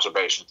from my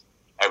observations,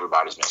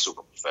 everybody's been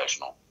super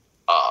professional.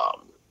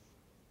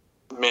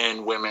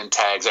 Men, women,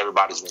 tags,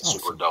 everybody's been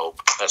super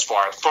dope as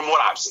far as from what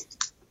I've seen.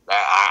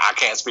 I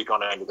can't speak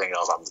on anything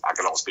else. I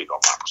can only speak on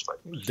my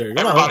perspective.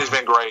 Everybody's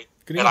been great,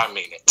 and I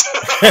mean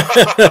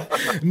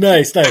it.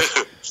 Nice.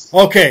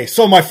 Okay,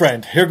 so my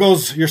friend, here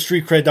goes your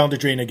street cred down the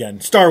drain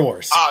again. Star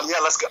Wars. Yeah,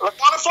 let's kind of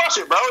flush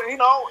it, bro. You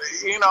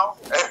know.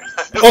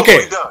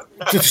 Okay,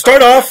 to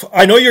start off,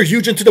 I know you're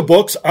huge into the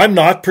books. I'm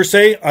not, per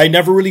se. I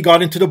never really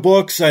got into the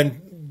books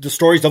and the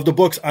stories of the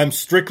books. I'm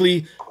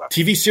strictly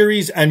TV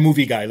series and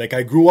movie guy. Like,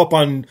 I grew up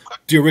on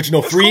the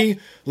original three.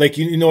 Like,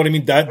 you know what I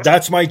mean?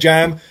 That's my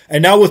jam.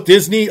 And now with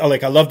Disney, I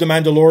love The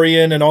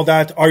Mandalorian and all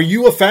that. Are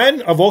you a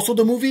fan of also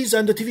the movies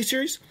and the TV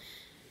series?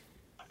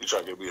 You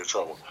trying to get me in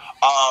trouble.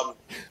 I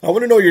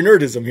want to know your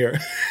nerdism here.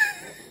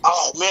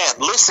 Oh man,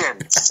 listen!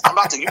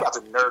 You about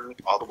to nerd me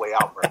all the way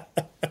out, bro.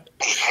 I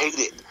hate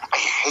it.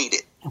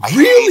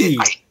 Really?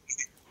 I hate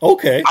it.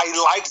 Okay.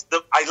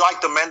 I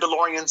like the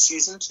Mandalorian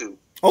season 2.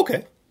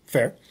 Okay,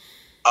 fair.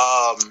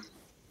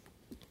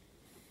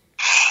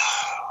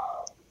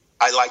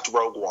 I liked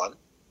Rogue One.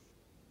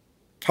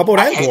 How about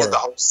Andor?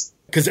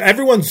 Because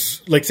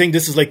everyone's saying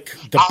this is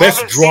the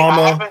best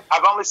drama.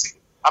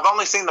 I've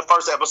only seen the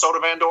first episode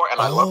of Andor, and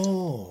I loved it.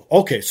 Oh,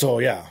 okay. So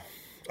yeah,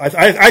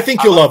 I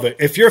think you'll love it.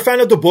 If you're a fan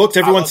of the books,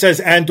 everyone says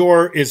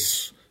Andor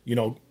is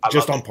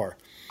just on par.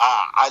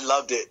 I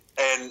loved it,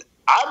 and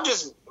I'm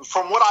just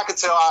from what I could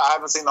tell. I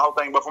haven't seen the whole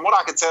thing, but from what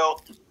I could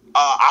tell,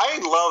 I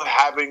love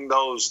having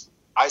those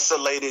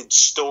isolated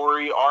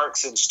story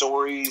arcs and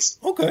stories.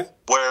 Okay.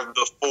 Where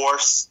the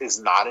Force is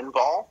not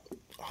involved.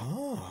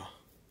 Ah.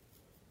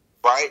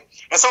 Right,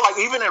 and so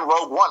even in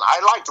Rogue One, I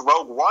liked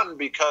Rogue One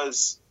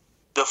because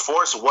the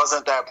Force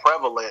wasn't that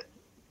prevalent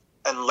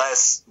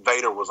unless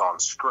Vader was on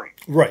screen.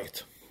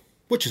 Right.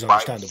 Which is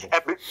understandable.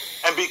 Right?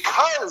 And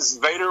because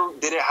Vader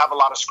didn't have a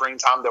lot of screen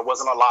time, there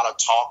wasn't a lot of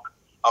talk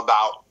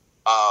about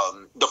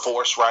the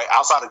Force, right?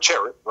 Outside of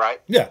Chirrut,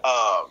 right? Yeah.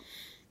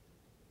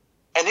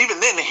 And even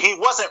then, he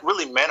wasn't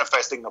really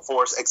manifesting the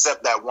Force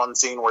except that one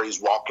scene where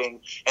he's walking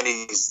and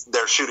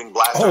they're shooting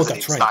blasters and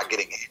he's not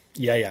getting hit.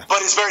 Yeah.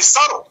 But it's very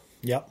subtle.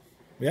 Yep.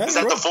 Yeah. Is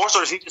that the Force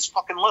or is he just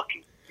fucking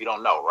lucky? You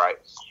don't know, right?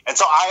 And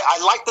so I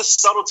like the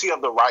subtlety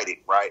of the writing,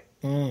 right?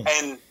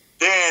 And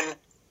then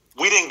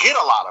we didn't get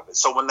a lot of it.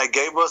 So when they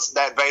gave us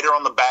that Vader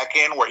on the back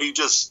end where he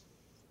just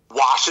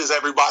washes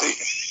everybody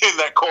in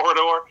that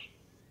corridor,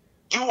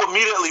 you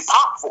immediately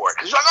pop for it.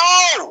 Because you're like,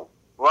 oh,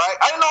 right?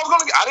 I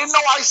didn't know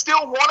I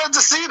still wanted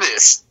to see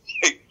this.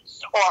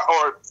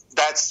 or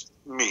that's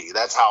me.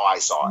 That's how I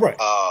saw it. Right.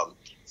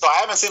 So I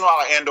haven't seen a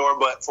lot of Andor,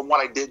 but from what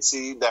I did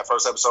see, that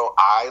first episode,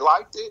 I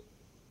liked it.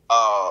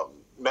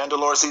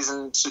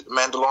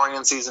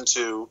 Mandalorian season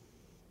 2,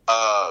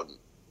 I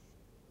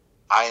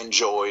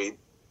enjoyed.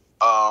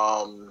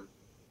 I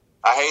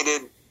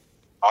hated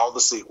all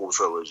the sequel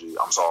trilogy.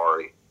 I'm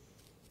sorry.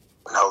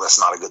 No, that's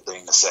not a good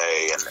thing to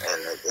say. And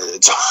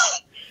it's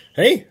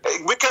hey,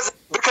 because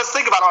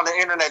think about it, on the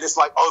internet, it's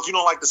like, oh, if you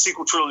don't like the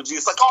sequel trilogy,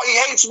 it's like, oh, he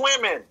hates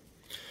women.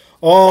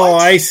 Oh,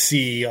 what? I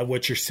see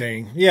what you're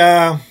saying.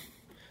 Yeah,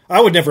 I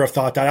would never have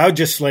thought that. I would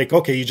just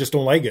okay, you just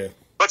don't like it.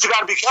 But you got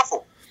to be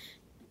careful.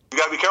 You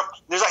got to be careful.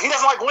 There's he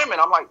doesn't like women.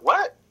 I'm like,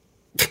 what?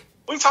 What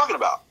are you talking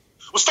about?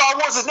 Well, Star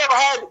Wars has never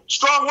had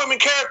strong women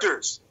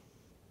characters.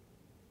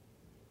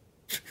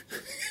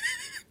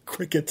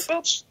 Crickets.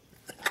 Bitch.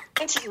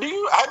 Have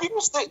you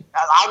seen?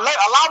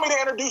 Allow me to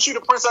introduce you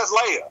to Princess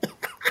Leia.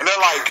 And they're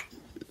like,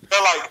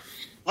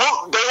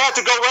 well, they had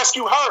to go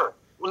rescue her.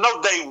 Well,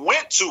 no, they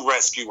went to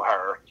rescue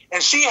her,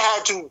 and she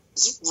had to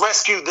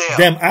rescue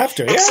them.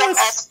 After,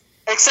 yes.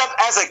 Except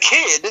as a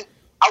kid,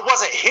 I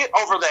wasn't hit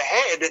over the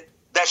head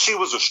that she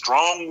was a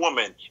strong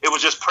woman. It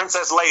was just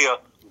Princess Leia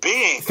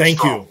being a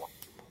strong woman.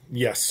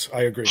 Yes,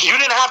 I agree. You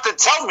didn't have to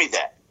tell me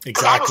that.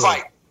 Exactly. I was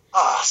like,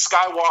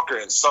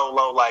 Skywalker and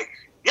Solo,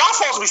 y'all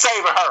supposed to be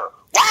saving her.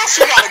 Why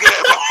she got to get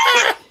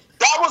involved?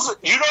 That was,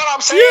 you know what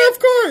I'm saying? Yeah, of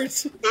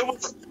course. It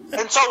was,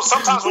 and so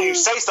sometimes when you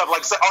say stuff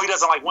he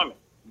doesn't like women.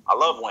 I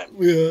love women.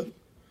 Yeah.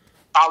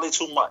 Probably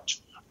too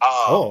much.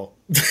 No,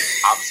 but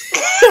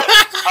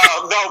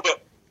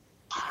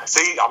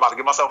see, I'm about to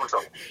get myself in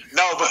trouble.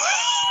 No, but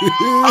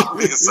I'm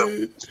being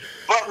silly.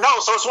 But no,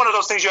 so it's one of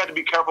those things you have to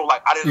be careful.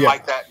 I didn't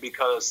like that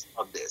because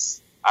of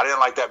this. I didn't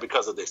like that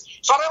because of this.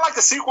 So I didn't like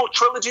the sequel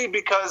trilogy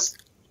because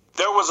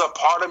there was a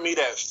part of me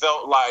that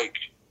felt like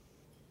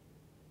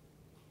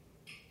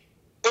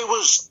it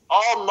was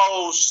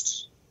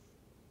almost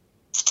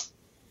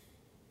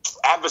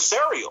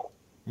adversarial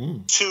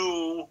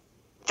to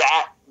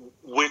that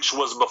which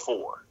was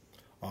before.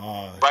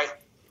 Right?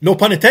 No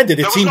pun intended.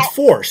 It seemed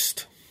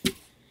forced.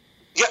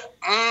 Yeah.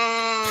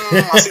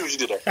 I see what you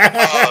did there.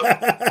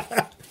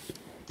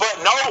 But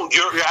no,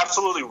 you're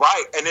absolutely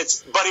right.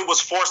 But it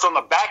was forced on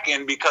the back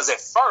end because at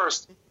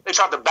first they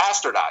tried to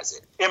bastardize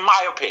it, in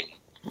my opinion.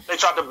 They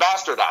tried to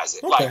bastardize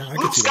it. Okay,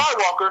 Luke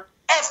Skywalker,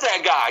 F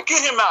that guy.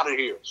 Get him out of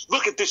here.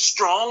 Look at this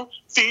strong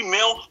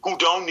female who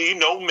don't need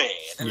no man.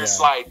 And it's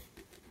like...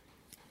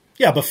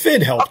 Yeah, but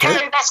Finn helped her.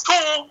 Okay, that's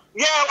cool.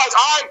 Yeah, like,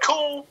 all right,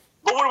 cool.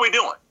 But what are we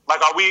doing?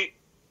 Like, are we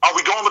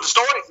going with the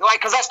story? Like,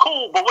 because that's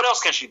cool, but what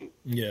else can she do?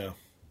 Yeah.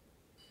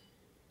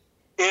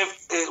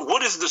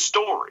 What is the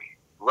story,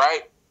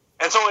 right?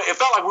 And so it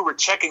felt like we were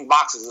checking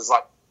boxes. It's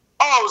like,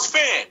 oh, it's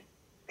Finn.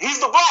 He's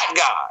the black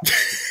guy.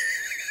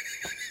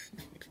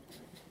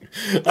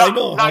 I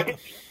know.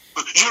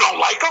 You don't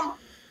like him?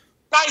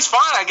 No, he's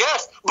fine, I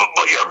guess. But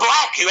you're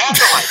black. You have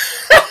to like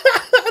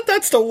him.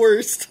 That's the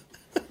worst.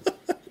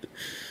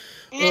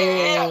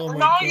 Yeah. Oh,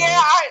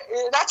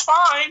 that's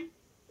fine.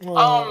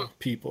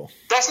 People.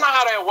 That's not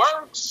how that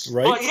works.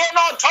 Right? But yeah,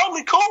 no,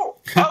 totally cool.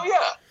 Hell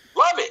yeah.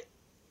 Love it.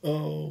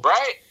 Oh.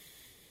 Right?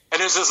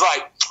 And it's just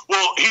like,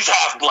 well, he's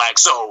half black,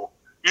 so,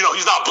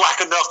 he's not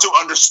black enough to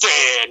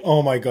understand.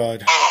 Oh, my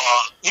God.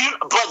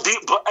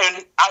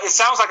 It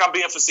sounds like I'm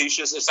being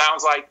facetious. It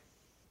sounds like.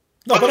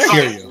 No, but I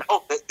hear you.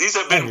 No, these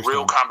have been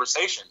real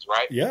conversations,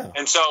 right? Yeah.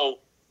 And so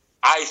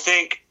I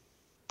think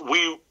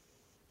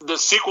the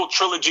sequel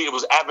trilogy, it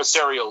was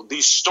adversarial.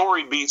 These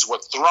story beats were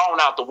thrown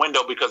out the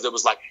window because it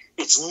was like,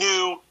 it's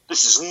new.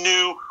 This is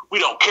new. We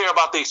don't care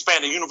about the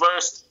expanded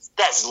universe.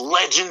 That's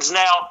Legends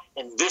now,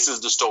 and this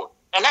is the story.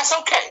 And that's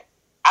okay.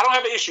 I don't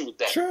have an issue with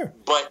that. Sure.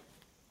 But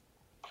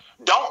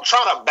don't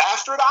try to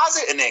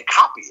bastardize it and then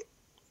copy it.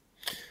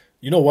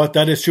 You know what?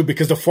 That is true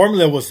because the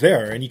formula was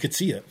there and you could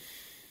see it.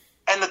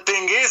 And the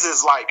thing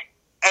is like,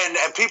 and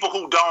people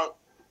who don't,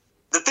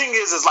 the thing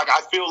is like,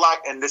 I feel like,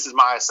 and this is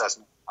my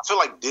assessment, I feel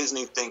like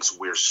Disney thinks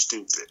we're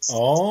stupid.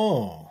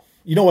 Oh.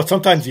 You know what?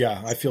 Sometimes,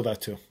 yeah, I feel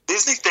that too.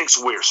 Disney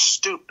thinks we're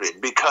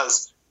stupid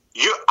because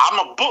I'm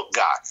a book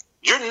guy.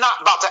 You're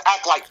not about to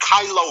act like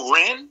Kylo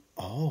Ren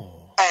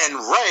and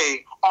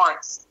Rey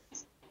aren't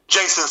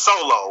Jason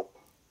Solo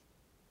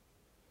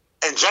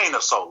and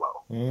Jaina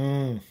Solo.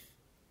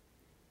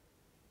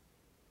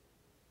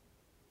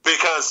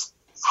 Because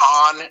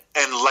Han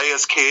and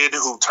Leia's kid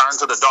who turned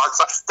to the dark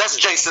side, that's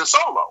Jason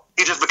Solo.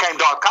 He just became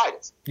Darth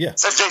Caedus. Yeah.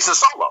 That's Jason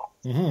Solo.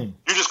 Mm-hmm.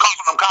 You just calling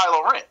him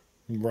Kylo Ren.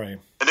 Right.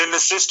 And then the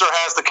sister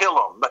has to kill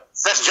him. But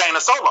that's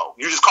Jaina Solo.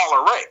 You just call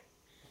her Rey.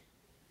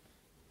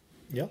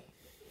 Yep.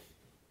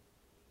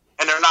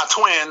 And they're not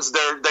twins.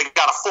 They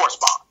got a force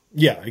bond.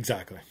 Yeah,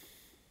 exactly.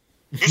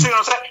 You see what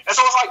I'm saying? And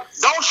so it's like,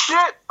 don't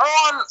shit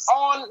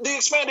on the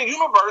expanded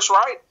universe,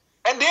 right?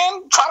 And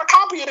then try to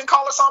copy it and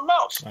call it something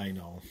else. I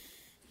know.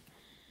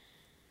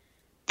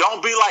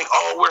 Don't be like,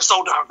 oh, we're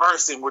so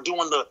diverse and we're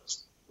doing the,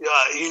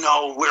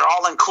 we're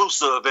all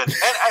inclusive.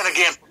 And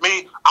again, for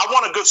me, I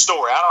want a good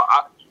story.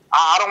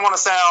 I don't want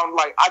to sound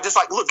like, I just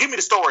like, look, give me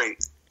the story.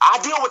 I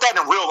deal with that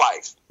in real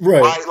life.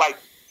 Right? Like,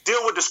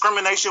 deal with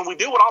discrimination. We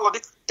deal with all of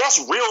this. That's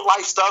real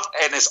life stuff,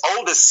 and it's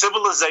old as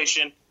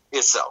civilization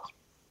itself.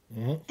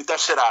 Mm-hmm. Get that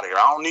shit out of here.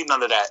 I don't need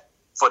none of that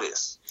for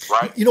this,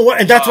 right? You know what?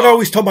 And that's what I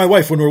always tell my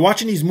wife. When we're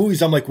watching these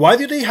movies, I'm like, why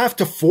do they have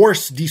to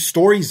force these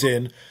stories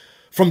in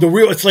from the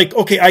real? It's like,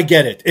 okay, I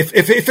get it. If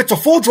it's a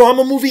full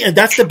drama movie and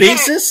that's the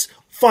basis,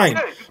 fine.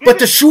 But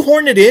to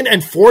shoehorn it in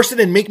and force it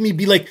and make me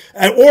be like,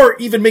 or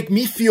even make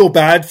me feel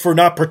bad for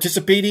not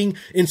participating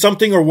in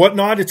something or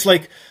whatnot, it's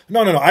like,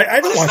 no. I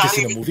don't want this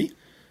in a movie.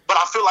 But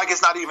I feel like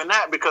it's not even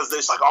that because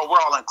it's like, oh, we're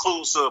all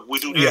inclusive. We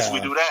do this, we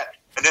do that.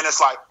 And then it's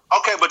like,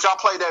 okay, but y'all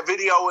played that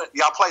video,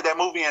 y'all played that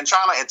movie in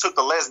China and took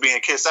the lesbian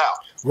kiss out.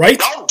 Right?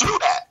 Don't do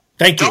that.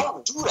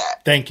 Don't do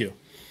that. Thank you.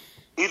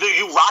 Either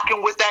you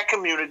rocking with that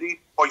community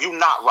or you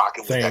not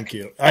rocking with that Thank you.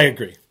 community. I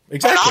agree.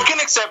 Exactly. And I can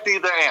accept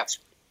either answer.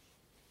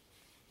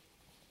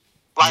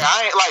 Like,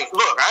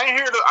 I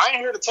ain't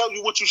here to tell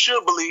you what you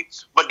should believe,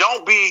 but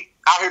don't be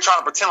out here trying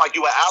to pretend like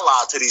you an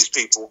ally to these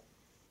people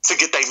to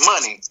get their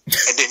money,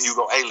 and then you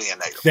go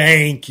alienate them.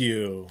 Thank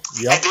you.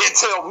 Yep. And then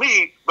tell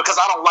me, because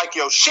I don't like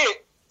your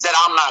shit, that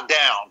I'm not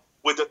down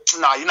with it.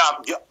 Nah, you're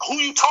not. Who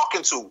you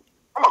talking to?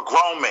 I'm a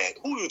grown man.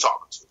 Who you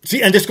talking to?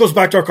 See, and this goes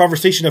back to our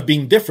conversation of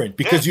being different,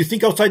 because you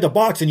think outside the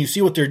box and you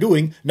see what they're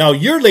doing. Now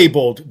you're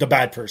labeled the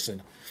bad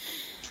person.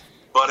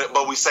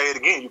 But we say it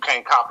again, you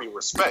can't copy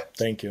respect.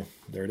 Thank you.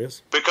 There it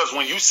is. Because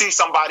when you see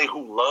somebody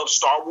who loves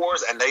Star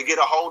Wars and they get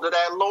a hold of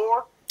that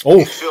lore,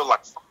 it feels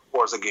like Star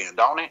Wars again,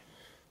 don't it?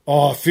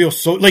 Oh, it feels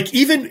so, like,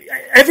 even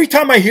every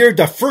time I hear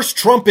the first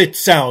trumpet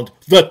sound,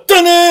 the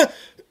da-na,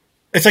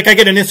 it's like I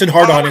get an instant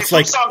heart on. It's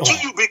like, to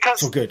you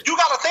because so good. You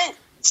got to think,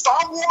 Star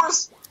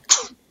Wars,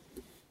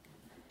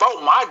 bro,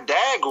 my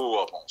dad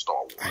grew up on Star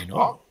Wars. I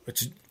know.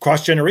 It's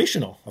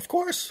cross-generational, of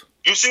course.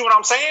 You see what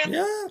I'm saying?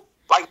 Yeah.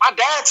 Like, my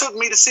dad took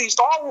me to see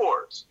Star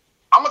Wars.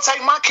 I'm going to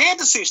take my kid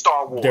to see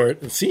Star Wars.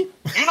 See? You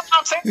know what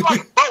I'm saying?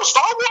 Like, bro,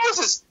 Star Wars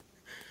is,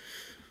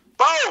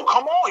 bro,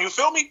 come on, you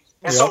feel me?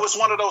 And so it's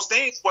one of those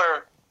things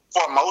where,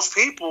 for most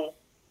people,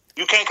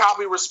 you can't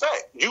copy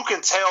respect. You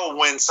can tell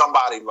when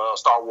somebody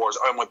loves Star Wars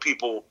and when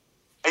people,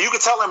 and you can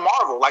tell in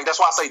Marvel. Like, that's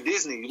why I say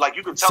Disney. Like,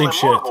 you can tell in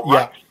Marvel,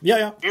 right?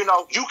 Yeah. You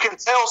know, you can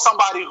tell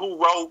somebody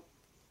who wrote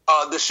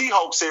the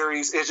She-Hulk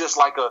series is just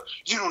like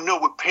you don't know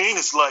what pain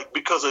is like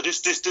because of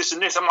this,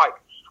 and this. I'm like,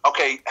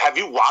 okay, have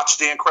you watched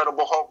the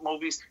Incredible Hulk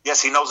movies?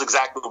 Yes, he knows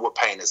exactly what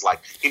pain is like.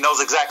 He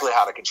knows exactly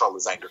how to control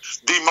his anger.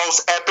 The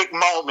most epic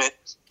moment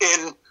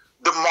in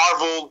the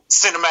Marvel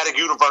Cinematic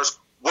Universe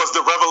was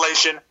the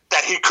revelation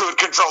that he could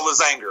control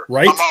his anger.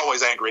 Right. I'm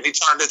always angry. And he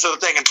turned into the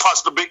thing and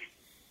punched the big...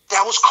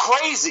 That was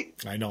crazy.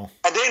 I know.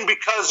 And then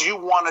because you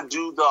want to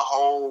do the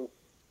whole...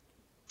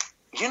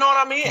 You know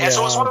what I mean? And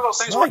so it's one of those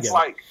things where it's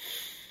like,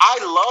 I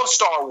love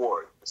Star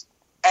Wars.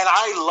 And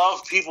I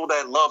love people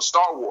that love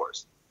Star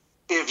Wars.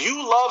 If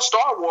you love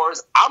Star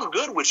Wars, I'm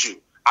good with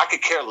you. I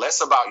could care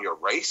less about your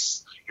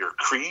race, your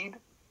creed,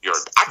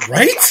 I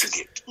could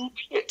get two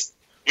shit.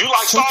 You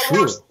like Star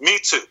Wars? Me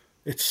too.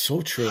 It's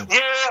so true.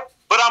 Yeah,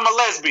 but I'm a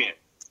lesbian.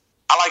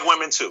 I like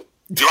women too.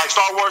 You like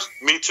Star Wars?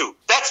 Me too.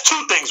 That's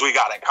two things we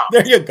got in common.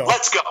 There you go.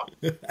 Let's go. Oh,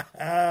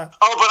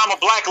 but I'm a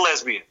black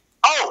lesbian.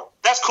 Oh,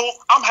 that's cool.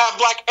 I'm half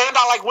black and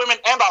I like women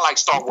and I like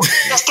Star Wars.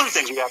 That's three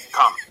things we have in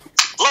common.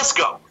 Let's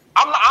go.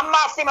 I'm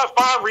not finna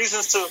find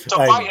reasons to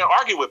fight and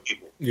argue with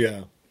people.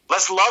 Yeah.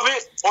 Let's love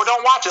it or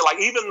don't watch it. Like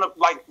even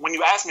when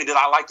you ask me, did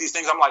I like these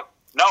things? I'm like,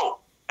 no,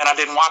 and I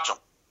didn't watch them.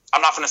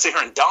 I'm not finna sit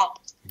here and dump.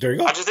 There you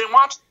go. I just didn't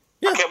watch it.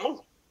 Yeah. I kept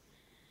moving.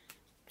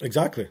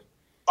 Exactly.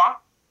 Fine.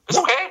 It's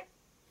okay.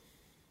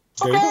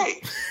 It's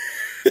okay.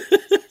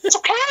 It's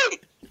okay.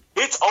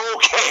 It's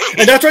okay.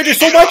 And that's why there's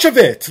so much of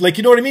it. Like,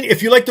 you know what I mean?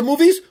 If you like the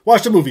movies,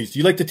 watch the movies.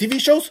 You like the TV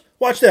shows,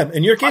 watch them.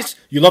 In your case,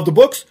 you love the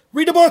books,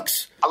 read the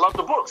books. I love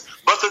the books.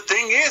 But the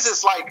thing is,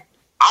 it's like,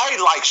 I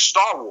like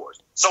Star Wars.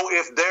 So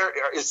if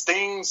there is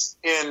things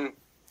in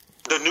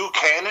the new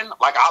canon,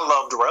 like I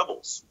loved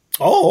Rebels.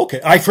 Oh, okay.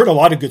 I've heard a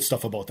lot of good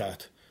stuff about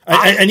that.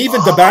 And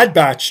even the Bad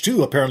Batch,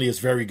 too, apparently is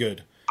very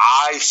good.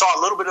 I saw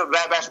a little bit of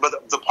Bad Batch,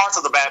 but the parts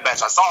of the Bad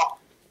Batch I saw,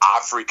 I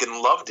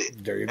freaking loved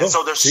it. There you go. And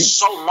so there's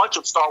so much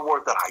of Star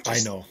Wars that I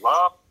just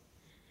love.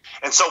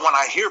 And so when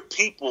I hear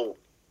people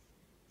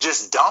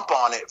just dump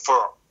on it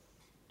for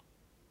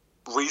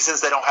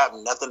reasons that don't have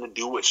nothing to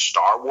do with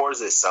Star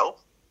Wars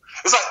itself,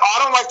 it's like, oh,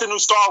 I don't like the new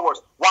Star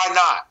Wars. Why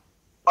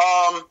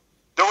not?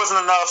 There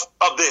wasn't enough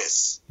of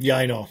this. Yeah,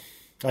 I know.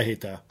 I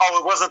hate that. Oh,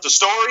 it wasn't the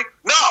story?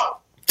 No.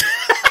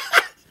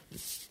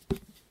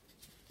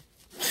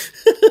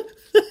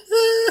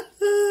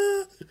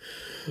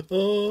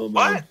 Oh,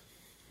 man. What?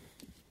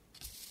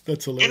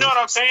 That's hilarious. You know what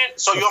I'm saying?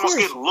 So you almost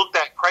get looked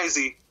at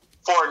crazy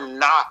for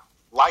not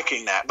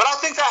liking that. But I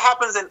think that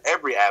happens in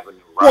every avenue,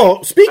 right?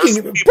 Well,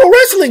 speaking, pro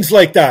wrestling's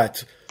like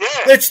that. Yeah.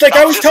 It's like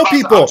I always tell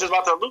people,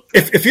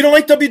 if you don't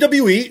like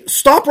WWE,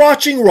 stop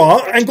watching Raw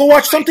and go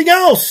watch something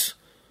else.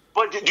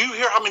 But do you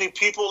hear how many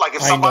people, like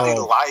if somebody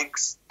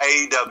likes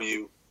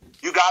AEW,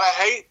 you gotta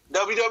hate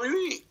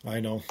WWE. I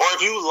know. Or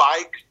if you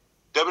like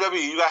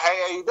WWE, you gotta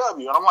hate AEW.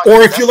 And I'm like,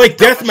 or if you like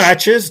death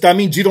matches, that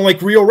means you don't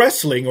like real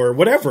wrestling or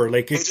whatever.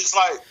 Like it's just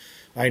like,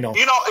 I know.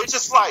 You know, it's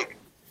just like,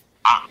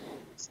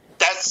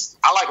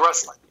 I like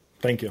wrestling.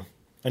 Thank you.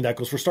 And that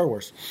goes for Star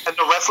Wars. And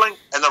the wrestling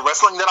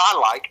that I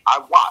like, I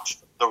watch.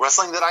 The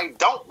wrestling that I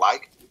don't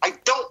like, I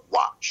don't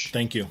watch.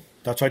 Thank you.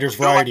 That's why there's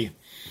variety.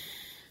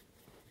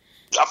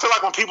 I feel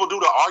like when people do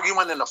the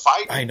arguing and the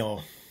fight, I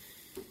know.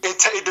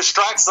 It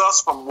distracts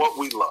us from what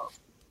we love.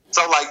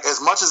 So, like,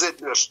 as much as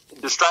it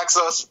distracts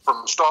us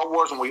from Star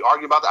Wars when we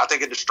argue about that, I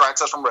think it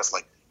distracts us from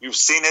wrestling. You've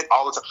seen it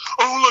all the time.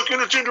 Oh, look,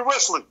 intergender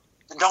wrestling.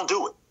 Then don't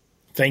do it.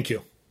 Thank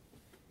you.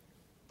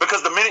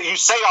 Because the minute you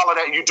say all of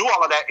that, you do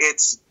all of that,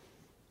 it's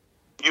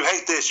you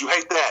hate this, you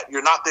hate that,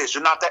 you're not this,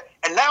 you're not that.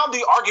 And now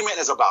the argument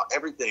is about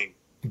everything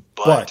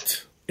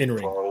but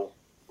in-ring pro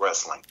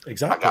wrestling.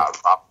 Exactly.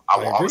 I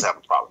will always have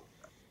a problem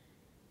with that.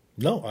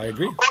 No, I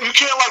agree. Oh, you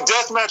can't like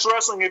deathmatch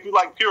wrestling if you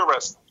like pure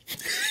wrestling.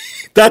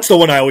 That's the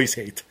one I always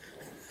hate.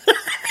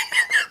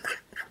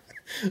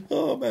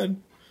 Oh,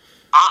 man.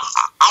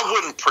 I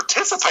wouldn't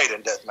participate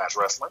in deathmatch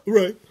wrestling.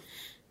 Right.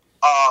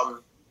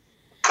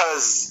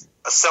 Because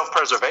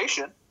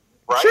self-preservation,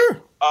 right?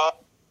 Sure.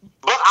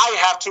 But I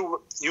have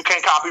to, you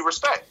can't copy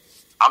respect.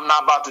 I'm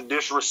not about to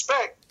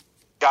disrespect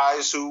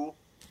guys who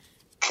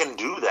can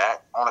do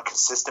that on a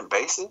consistent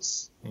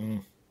basis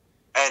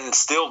and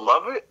still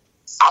love it.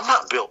 I'm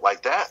not built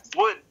like that,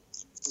 but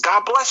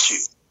God bless you.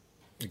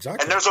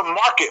 Exactly. And there's a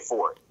market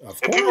for it.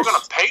 If people are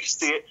going to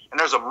paste it and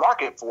there's a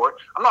market for it,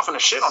 I'm not going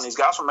to shit on these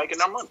guys for making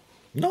their money.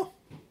 No,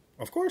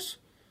 of course.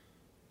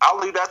 I'll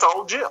leave that to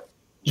old Jim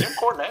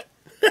Cornette.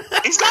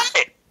 He's got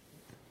it.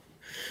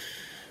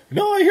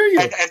 No, I hear you.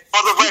 And for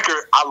the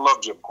record, I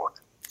love Jim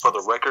Cornette. For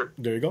the record,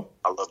 there you go.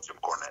 I love Jim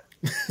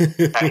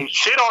Cornette. And he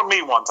shit on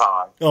me one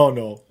time. Oh,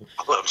 no.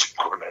 I love Jim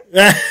Cornette.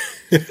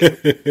 He's like,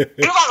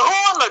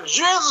 who in the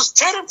Jesus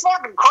titty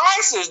fucking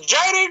Christ is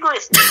J.D.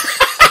 Griffey?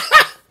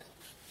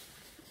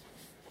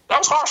 That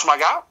was harsh, my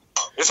guy.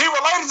 Is he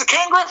related to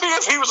Ken Griffey?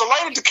 If he was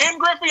related to Ken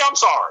Griffey, I'm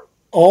sorry.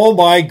 Oh,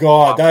 my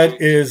God.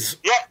 That is...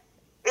 Yeah.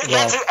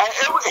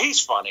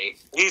 He's funny.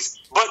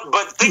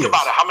 But think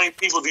about it. How many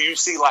people do you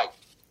see like,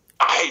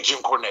 I hate Jim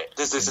Cornette,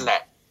 this, and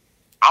that.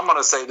 I'm going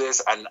to say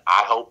this, and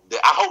I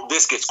hope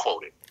this gets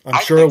quoted.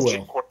 I'm sure it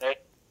will.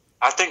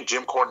 I think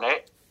Jim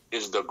Cornette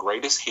is the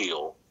greatest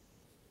heel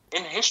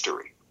in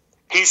history.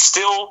 He's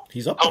still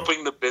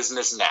helping the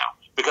business now.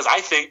 Because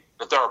I think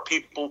that there are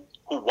people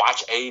who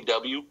watch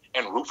AEW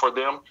and root for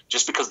them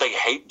just because they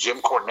hate Jim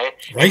Cornette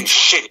and he's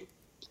shitty.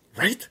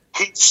 Right?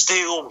 He's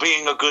still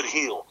being a good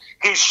heel.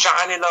 He's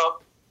shining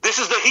up. This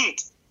is the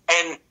heat.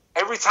 And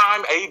every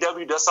time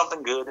AEW does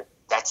something good,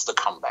 that's the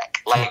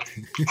comeback. Like,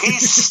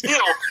 he's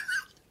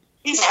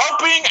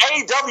helping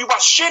AEW by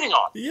shitting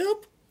on it.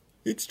 Yep.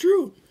 It's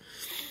true.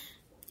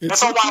 And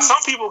so while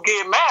some people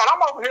get mad,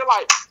 I'm over here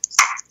like,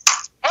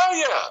 hell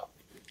yeah.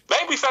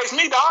 Babyface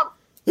me, dog.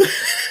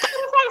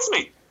 Babyface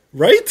me.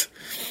 Right?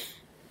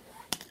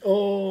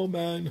 Oh,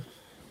 man.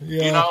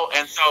 Yeah. You know,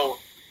 and so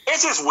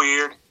it's just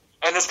weird.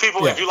 And there's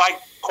people, if you like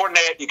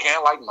Cornette, you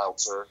can't like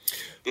Meltzer.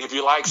 If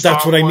you like Star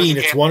That's what I Wars, mean.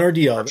 It's one or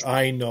the other.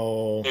 I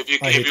know. If you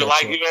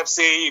like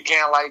UFC, you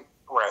can't like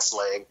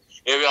wrestling.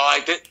 If you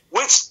like it,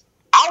 which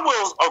I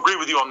will agree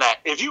with you on that.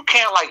 If you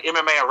can't like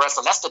MMA and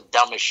wrestling, that's the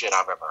dumbest shit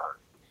I've ever heard.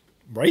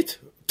 Right?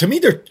 To me,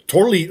 they're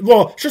totally,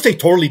 well, I should say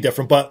totally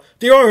different, but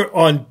they are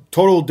on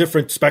total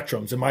different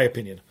spectrums, in my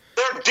opinion.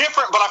 They're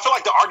different, but I feel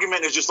like the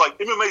argument is just like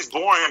MMA's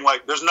boring.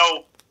 Like there's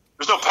no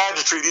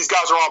pageantry. These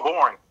guys are all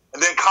boring.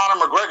 And then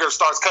Conor McGregor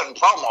starts cutting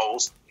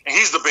promos, and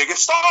he's the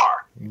biggest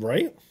star.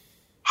 Right?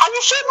 How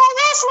you shitting on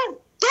wrestling?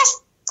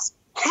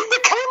 He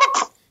became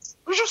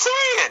what you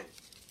saying?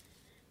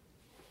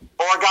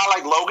 Or a guy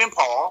like Logan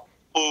Paul,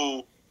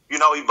 who, you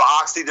know, he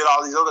boxed, he did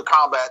all these other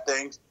combat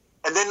things,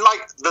 and then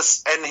like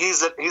this, and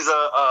he's a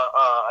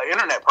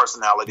internet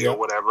personality or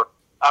whatever.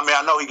 I mean,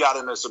 I know he got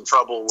into some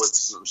trouble with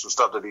some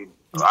stuff that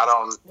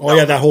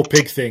that whole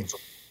pig thing.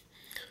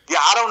 Yeah,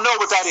 I don't know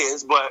what that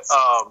is, but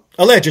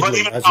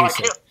allegedly, as you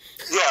said.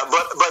 Yeah,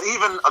 but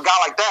even a guy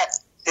like that,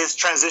 his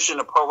transition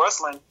to pro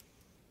wrestling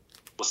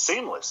was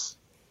seamless.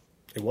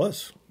 It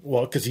was.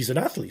 Well, because he's an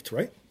athlete,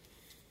 right?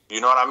 You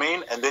know what I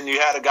mean? And then you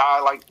had a guy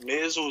like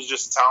Miz, who's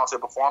just a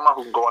talented performer,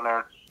 who can go in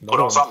there and put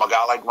on something. A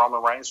guy like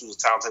Roman Reigns, who's a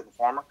talented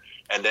performer.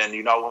 And then,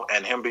 you know,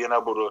 and him being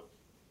able to,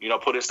 you know,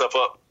 put his stuff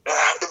up.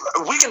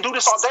 We can do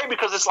this all day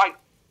because it's like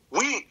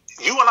you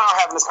and I are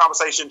having this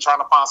conversation trying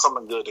to find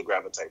something good to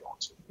gravitate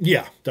onto.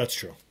 Yeah, that's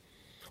true.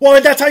 Well,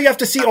 and that's how you have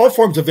to see all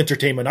forms of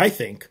entertainment, I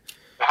think.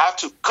 You have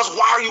to. Because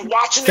why are you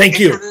watching it if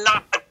you're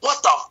not?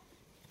 What the?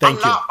 I'm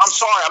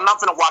sorry. I'm not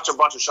going to watch a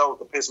bunch of shows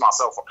to piss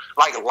myself off.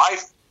 Like,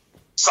 life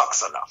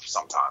sucks enough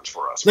sometimes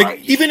for us. Like, right?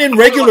 Even in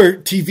regular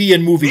TV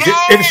and movies.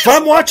 If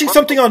I'm watching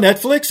something on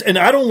Netflix and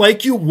I don't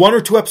like you 1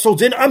 or 2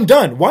 episodes in, I'm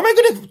done. Why am I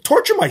going to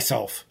torture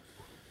myself?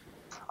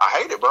 I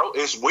hate it, bro.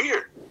 It's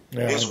weird.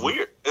 Yeah, it's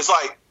weird. It's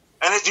like,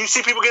 and you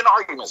see people getting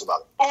arguments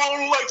about it. Oh, I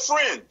don't like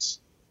Friends.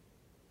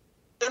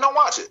 Then don't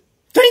watch it.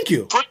 Thank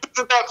you. Friends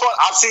isn't that fun.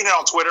 I've seen it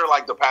on Twitter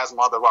like the past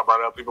month. I brought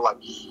it up. People like,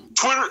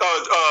 Twitter,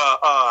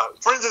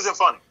 Friends isn't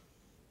funny.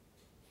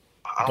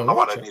 I don't know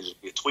why that needs to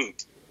be a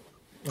tweet.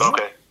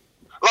 Okay.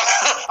 I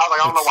was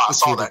like, I don't know why I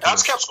saw that. I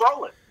just kept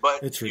scrolling.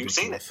 But you've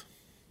seen it.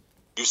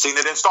 You've seen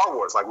it in Star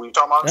Wars. Like we were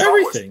talking about Star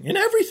Wars. In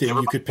everything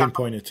you could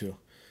pinpoint it to.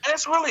 And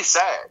it's really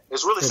sad.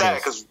 It's really sad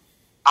because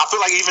I feel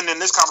like even in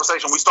this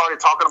conversation, we started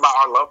talking about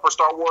our love for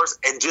Star Wars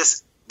and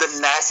just the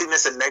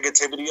nastiness and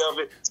negativity of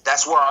it.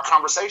 That's where our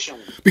conversation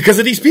was. Because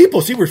of these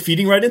people. See, we're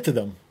feeding right into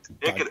them.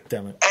 God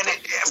damn it.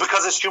 And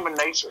because it's human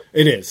nature.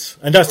 It is.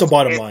 And that's the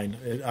bottom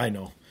line. I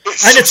know.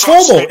 And it's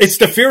FOMO. It's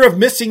the fear of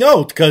missing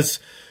out because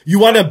you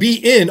want to be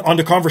in on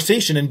the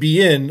conversation and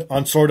be in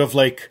on sort of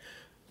like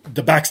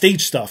the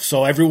backstage stuff.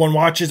 So everyone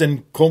watches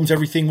and combs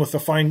everything with a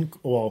fine,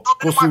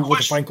 goes through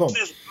with a fine comb.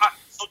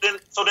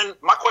 So then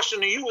my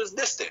question to you is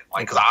this then.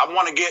 Like, because I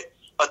want to get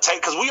a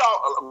take, because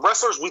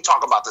wrestlers, we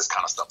talk about this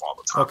kind of stuff all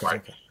the time,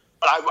 right? Okay.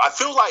 But I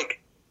feel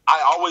like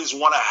I always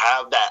want to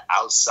have that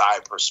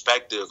outside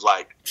perspective.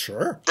 Like,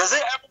 sure. Does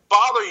it ever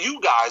bother you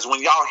guys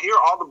when y'all hear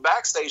all the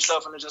backstage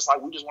stuff and it's just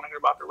like, we just want to hear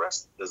about the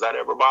wrestling? Does that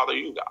ever bother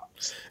you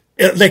guys?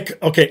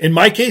 In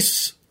my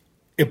case,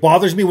 it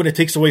bothers me when it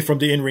takes away from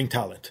the in-ring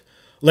talent.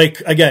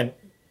 Like, again,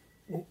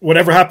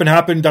 whatever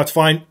happened, that's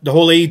fine. The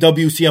whole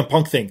AEW CM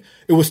Punk thing.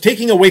 It was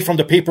taking away from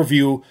the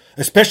pay-per-view,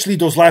 especially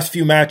those last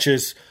few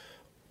matches.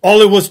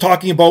 All it was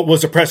talking about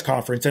was a press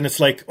conference. And it's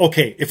like,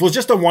 okay, if it was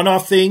just a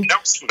one-off thing. There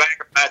were some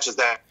banger matches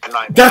that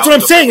night. That's what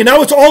I'm saying. And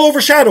now it's all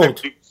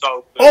overshadowed.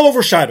 All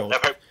overshadowed.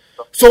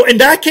 So in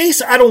that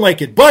case, I don't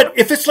like it. But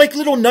if it's like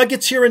little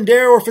nuggets here and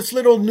there, or if it's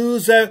little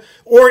news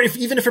or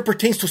even if it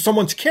pertains to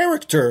someone's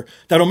character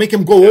that'll make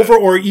him go over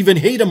or even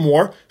hate him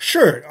more,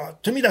 sure.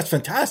 To me, that's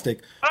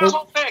fantastic. That's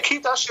what I'm saying.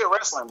 Keep that shit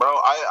wrestling, bro.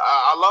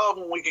 I love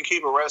when we can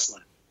keep it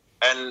wrestling.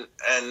 And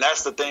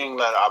that's the thing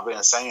that I've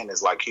been saying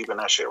is like keeping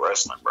that shit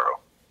wrestling, bro.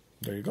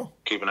 There you go.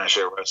 Keeping that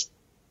shit wrestling.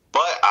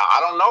 But I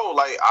don't know.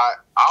 Like I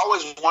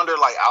always wonder,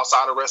 like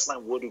outside of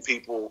wrestling, what do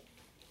people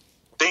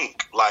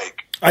think?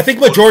 Like I think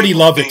majority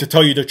love it, to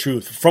tell you the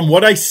truth. From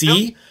what I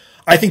see,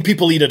 I think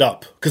people eat it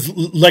up. Because,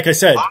 like I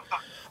said,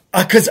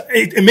 because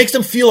it makes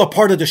them feel a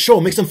part of the show.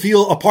 It makes them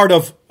feel a part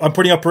of, I'm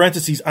putting up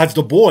parentheses, as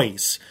the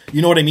boys.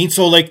 You know what I mean?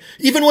 So, like,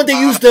 even when they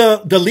use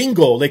the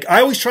lingo, like,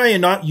 I always try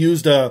and not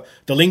use the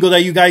lingo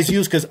that you guys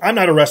use, because I'm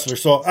not a wrestler,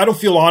 so I don't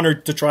feel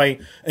honored to try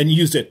and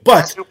use it.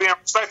 But you're being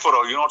respectful,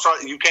 though.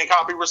 You can't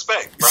copy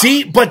respect, bro.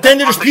 See, but then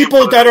there's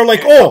people that are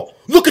like, oh,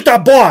 look at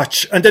that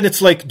botch. And then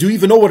it's like, do you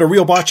even know what a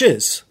real botch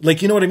is?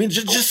 Like, you know what I mean?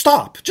 Just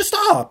stop. Just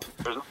stop.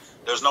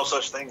 There's There's no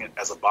such thing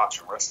as a botch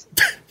in wrestling.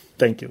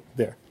 Thank you.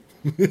 There.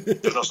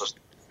 There's no such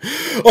thing.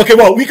 Okay,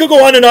 well, we could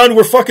go on and on.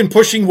 We're fucking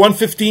pushing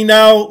 115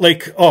 now.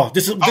 Like,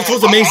 this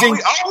was amazing.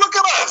 Look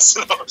at us.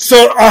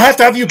 So I'll have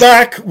to have you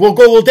back.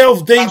 We'll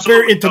delve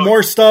deeper into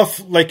more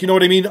stuff. Like, you know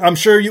what I mean? I'm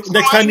sure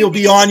next time you'll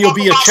be on, you'll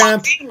be a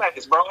champ.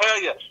 Teammates, bro.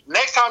 Hell yeah.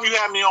 Next time you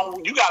have me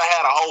on, you got to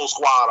have a whole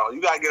squad on.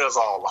 You got to get us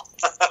all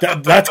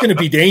on. That's going to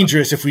be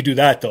dangerous if we do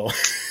that, though.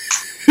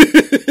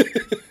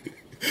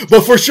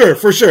 But for sure.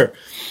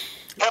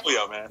 Hell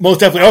yeah, man. Most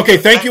definitely. Okay,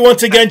 thank you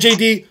once again,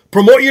 JD.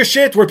 Promote your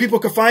shit, where people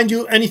can find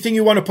you, anything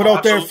you want to put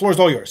out there. The floor is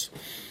all yours.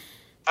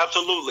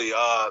 Absolutely.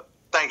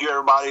 Thank you,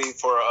 everybody,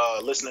 for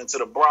listening to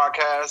the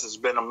broadcast. It's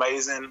been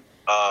amazing.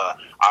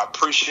 I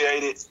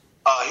appreciate it.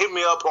 Hit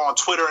me up on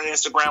Twitter and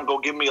Instagram. Go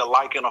give me a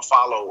like and a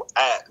follow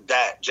at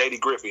that J.D.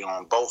 Griffey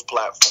on both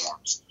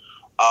platforms.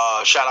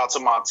 Shout out to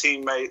my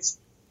teammates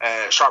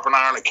at Sharpen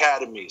Iron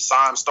Academy,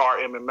 Sign Star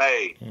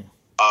MMA,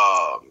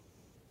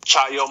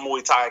 Chayo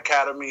Muay Thai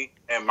Academy,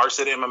 and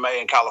Merced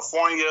MMA in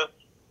California.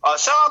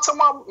 Shout out to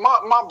my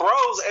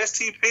bros,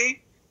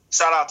 STP.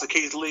 Shout out to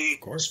Keith Lee,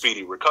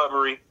 Speedy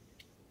Recovery,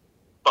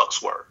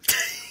 Bucksworth.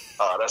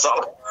 That's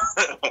all.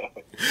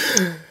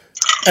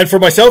 And for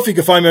myself, you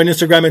can find me on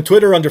Instagram and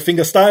Twitter under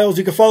Finger Styles.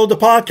 You can follow the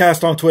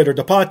podcast on Twitter,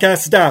 the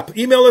Podcast DAP.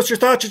 Email us your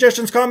thoughts,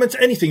 suggestions, comments,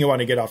 anything you want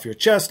to get off your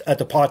chest at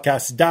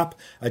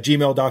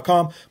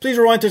thepodcastdap@gmail.com. Please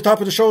rewind to the top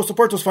of the show.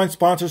 Support those fine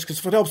sponsors, because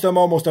if it helps them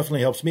out, most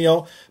definitely helps me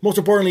out. Most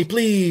importantly,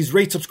 please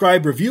rate,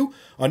 subscribe, review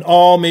on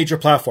all major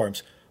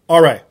platforms.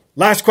 All right,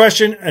 last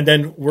question, and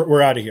then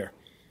we're out of here.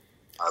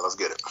 All right, let's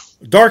get it.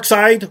 Dark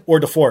side or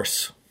the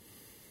Force?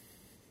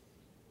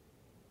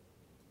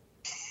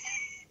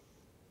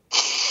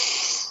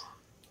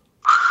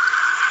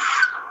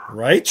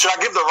 Right? Should I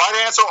give the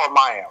right answer or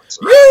my answer?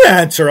 Your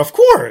answer, of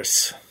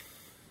course.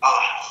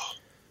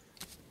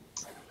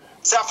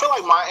 See, I feel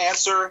like my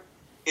answer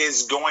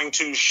is going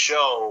to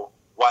show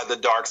why the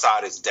dark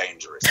side is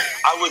dangerous.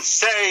 I would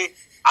say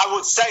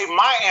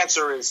my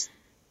answer is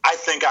I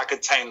think I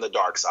could tame the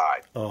dark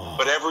side. Oh.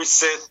 But every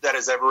Sith that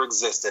has ever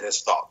existed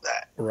has thought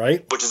that.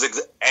 Right. Which is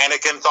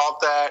Anakin thought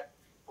that.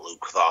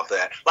 Luke thought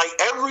that.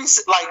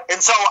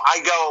 And so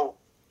I go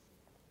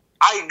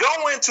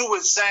into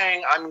it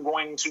saying I'm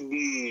going to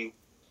be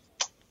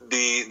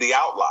the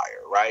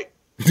outlier, right?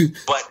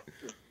 But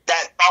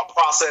that thought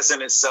process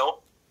in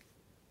itself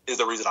is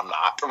the reason I'm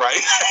not,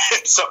 right?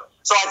 so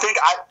I think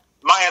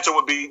my answer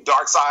would be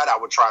dark side. I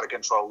would try to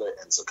control it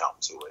and succumb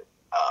to it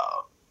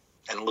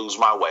and lose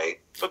my way,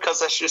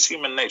 because that's just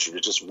human nature.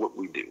 It's just what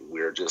we do.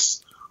 We're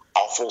just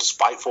awful,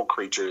 spiteful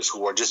creatures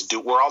who are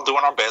we're all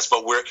doing our best,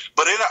 but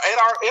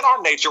in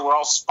our nature, we're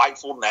all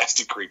spiteful,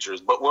 nasty creatures,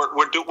 but we're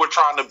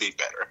trying to be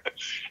better.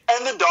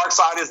 And the dark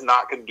side is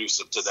not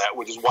conducive to that,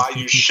 which is why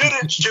you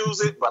shouldn't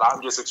choose it, but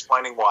I'm just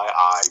explaining why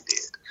I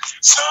did.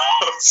 So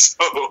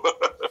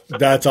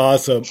that's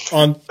awesome.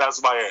 That's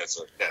my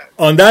answer. Yeah.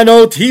 On that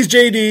note, he's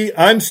JD,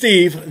 I'm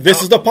Steve.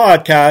 This is the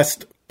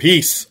podcast.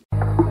 Peace.